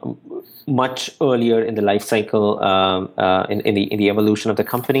much earlier in the life cycle, in the evolution of the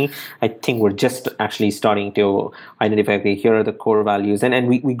company. I think we're just actually starting to identify, okay, here are the core values, and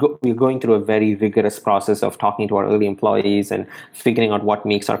we're going through a very rigorous process of talking to our early employees and figuring out what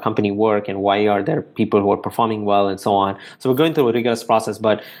makes our company work and why are there people who are performing well and so on. So we're going through a rigorous process,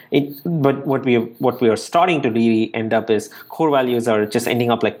 but what we are starting to really end up is core values are just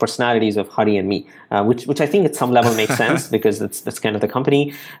ending up like personalities of Hari and me, which I think at some level makes sense because that's kind of the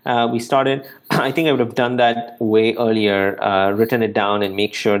company we started. I think I would have done that way earlier, written it down and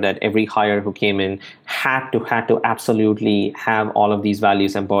make sure that every hire who came in had to absolutely have all of these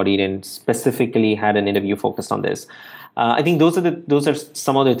values embodied and specifically had an interview focused on this. I think those are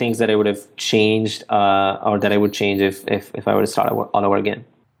some of the things that I would have changed or that I would change if I were to start all over again.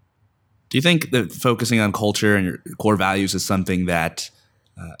 Do you think that focusing on culture and your core values is something that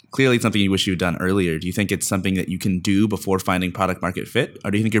clearly it's something you wish you had done earlier? Do you think it's something that you can do before finding product market fit? Or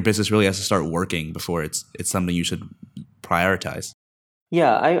do you think your business really has to start working before it's something you should prioritize?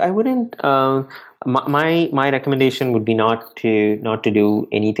 Yeah, I wouldn't. My recommendation would be not to do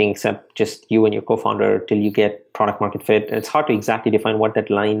anything except just you and your co-founder till you get product market fit. It's hard to exactly define what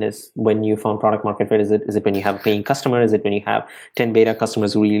that line is when you found product market fit. Is it when you have a paying customer? Is it when you have 10 beta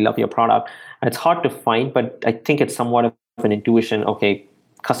customers who really love your product? It's hard to find, but I think it's somewhat of an intuition. Okay,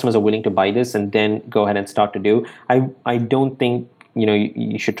 customers are willing to buy this, and then go ahead and start to do. I don't think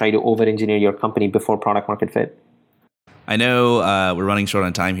you should try to over-engineer your company before product market fit. I know we're running short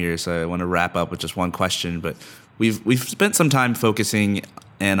on time here, so I want to wrap up with just one question. But we've spent some time focusing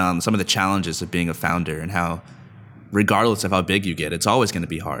in on some of the challenges of being a founder and how, regardless of how big you get, it's always going to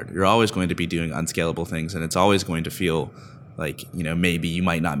be hard. You're always going to be doing unscalable things, and it's always going to feel like maybe you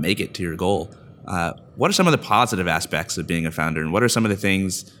might not make it to your goal. What are some of the positive aspects of being a founder, and what are some of the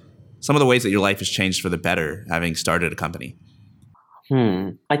ways that your life has changed for the better having started a company?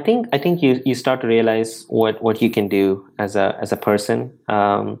 I think you start to realize what you can do as a person,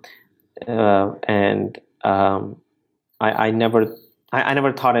 and I never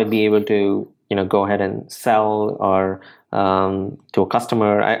thought I'd be able to go ahead and sell or to a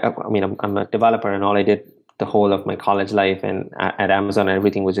customer. I mean I'm a developer, and all I did the whole of my college life and at Amazon and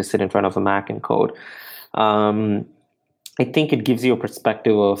everything was just sit in front of a Mac and code. I think it gives you a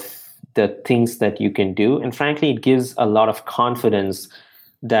perspective of the things that you can do. And frankly, it gives a lot of confidence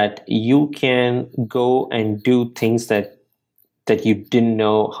that you can go and do things that you didn't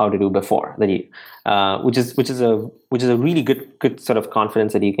know how to do before. Which is a really good sort of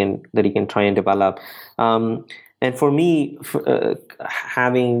confidence that you can try and develop. And for me,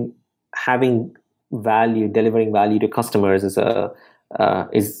 having value, delivering value to customers is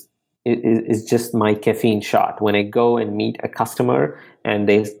just my caffeine shot. When I go and meet a customer and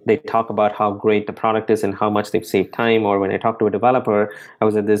they talk about how great the product is and how much they've saved time, or when I talk to a developer, I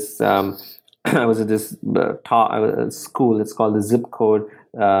was at this school. It's called the Zip Code.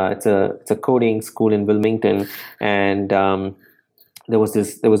 It's a coding school in Wilmington, and there was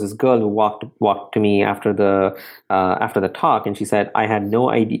this girl who walked to me after the talk, and she said, "I had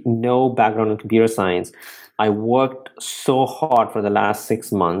no background in computer science. I worked so hard for the last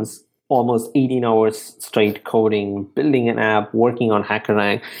 6 months, almost 18 hours straight coding, building an app, working on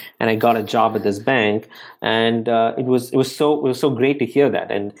HackerRank, and I got a job at this bank." And it was so great to hear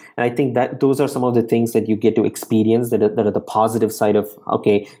that. And I think that those are some of the things that you get to experience that are the positive side of,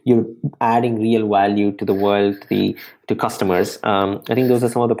 okay, you're adding real value to the world, to customers. I think those are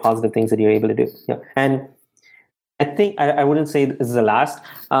some of the positive things that you're able to do. Yeah. And I think I wouldn't say this is the last.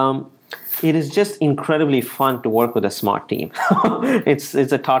 It is just incredibly fun to work with a smart team. It's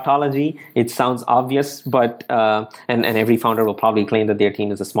a tautology. It sounds obvious, but and every founder will probably claim that their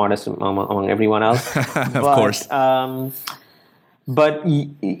team is the smartest among everyone else. Of course. But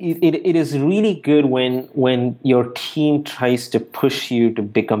it is really good when your team tries to push you to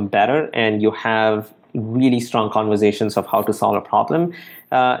become better, and you have really strong conversations of how to solve a problem.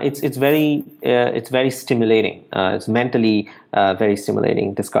 It's very stimulating. It's mentally very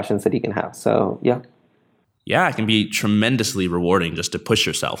stimulating discussions that you can have. So yeah, it can be tremendously rewarding just to push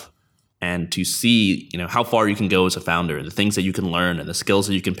yourself and to see how far you can go as a founder, and the things that you can learn and the skills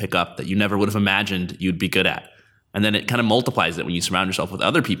that you can pick up that you never would have imagined you'd be good at. And then it kind of multiplies it when you surround yourself with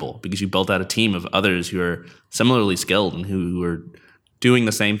other people, because you built out a team of others who are similarly skilled and who are doing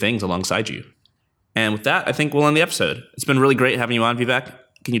the same things alongside you. And with that, I think we'll end the episode. It's been really great having you on, Vivek.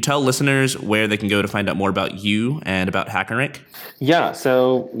 can you tell listeners where they can go to find out more about you and about HackerRank? Yeah,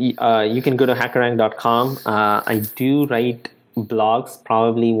 so you can go to hackerrank.com. I do write blogs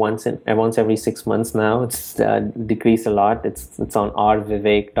probably once every 6 months now. It's decreased a lot. It's on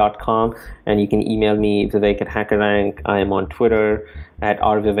rvivek.com, and you can email me, Vivek@HackerRank. I am on Twitter at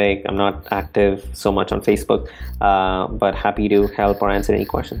rvivek. I'm not active so much on Facebook, but happy to help or answer any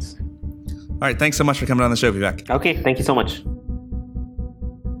questions. All right, thanks so much for coming on the show, Vivek. Okay, thank you so much.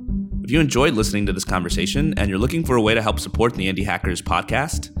 If you enjoyed listening to this conversation and you're looking for a way to help support the Indie Hackers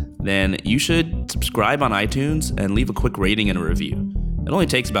podcast, then you should subscribe on iTunes and leave a quick rating and a review. It only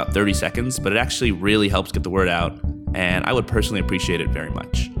takes about 30 seconds, but it actually really helps get the word out, and I would personally appreciate it very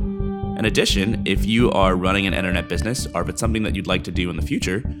much. In addition, if you are running an internet business, or if it's something that you'd like to do in the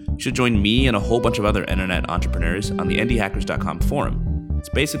future, you should join me and a whole bunch of other internet entrepreneurs on the indiehackers.com forum. It's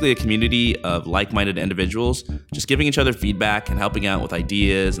basically a community of like-minded individuals just giving each other feedback and helping out with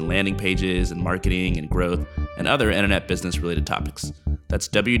ideas and landing pages and marketing and growth and other internet business-related topics. That's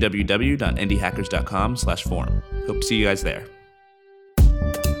www.indiehackers.com/forum. Hope to see you guys there.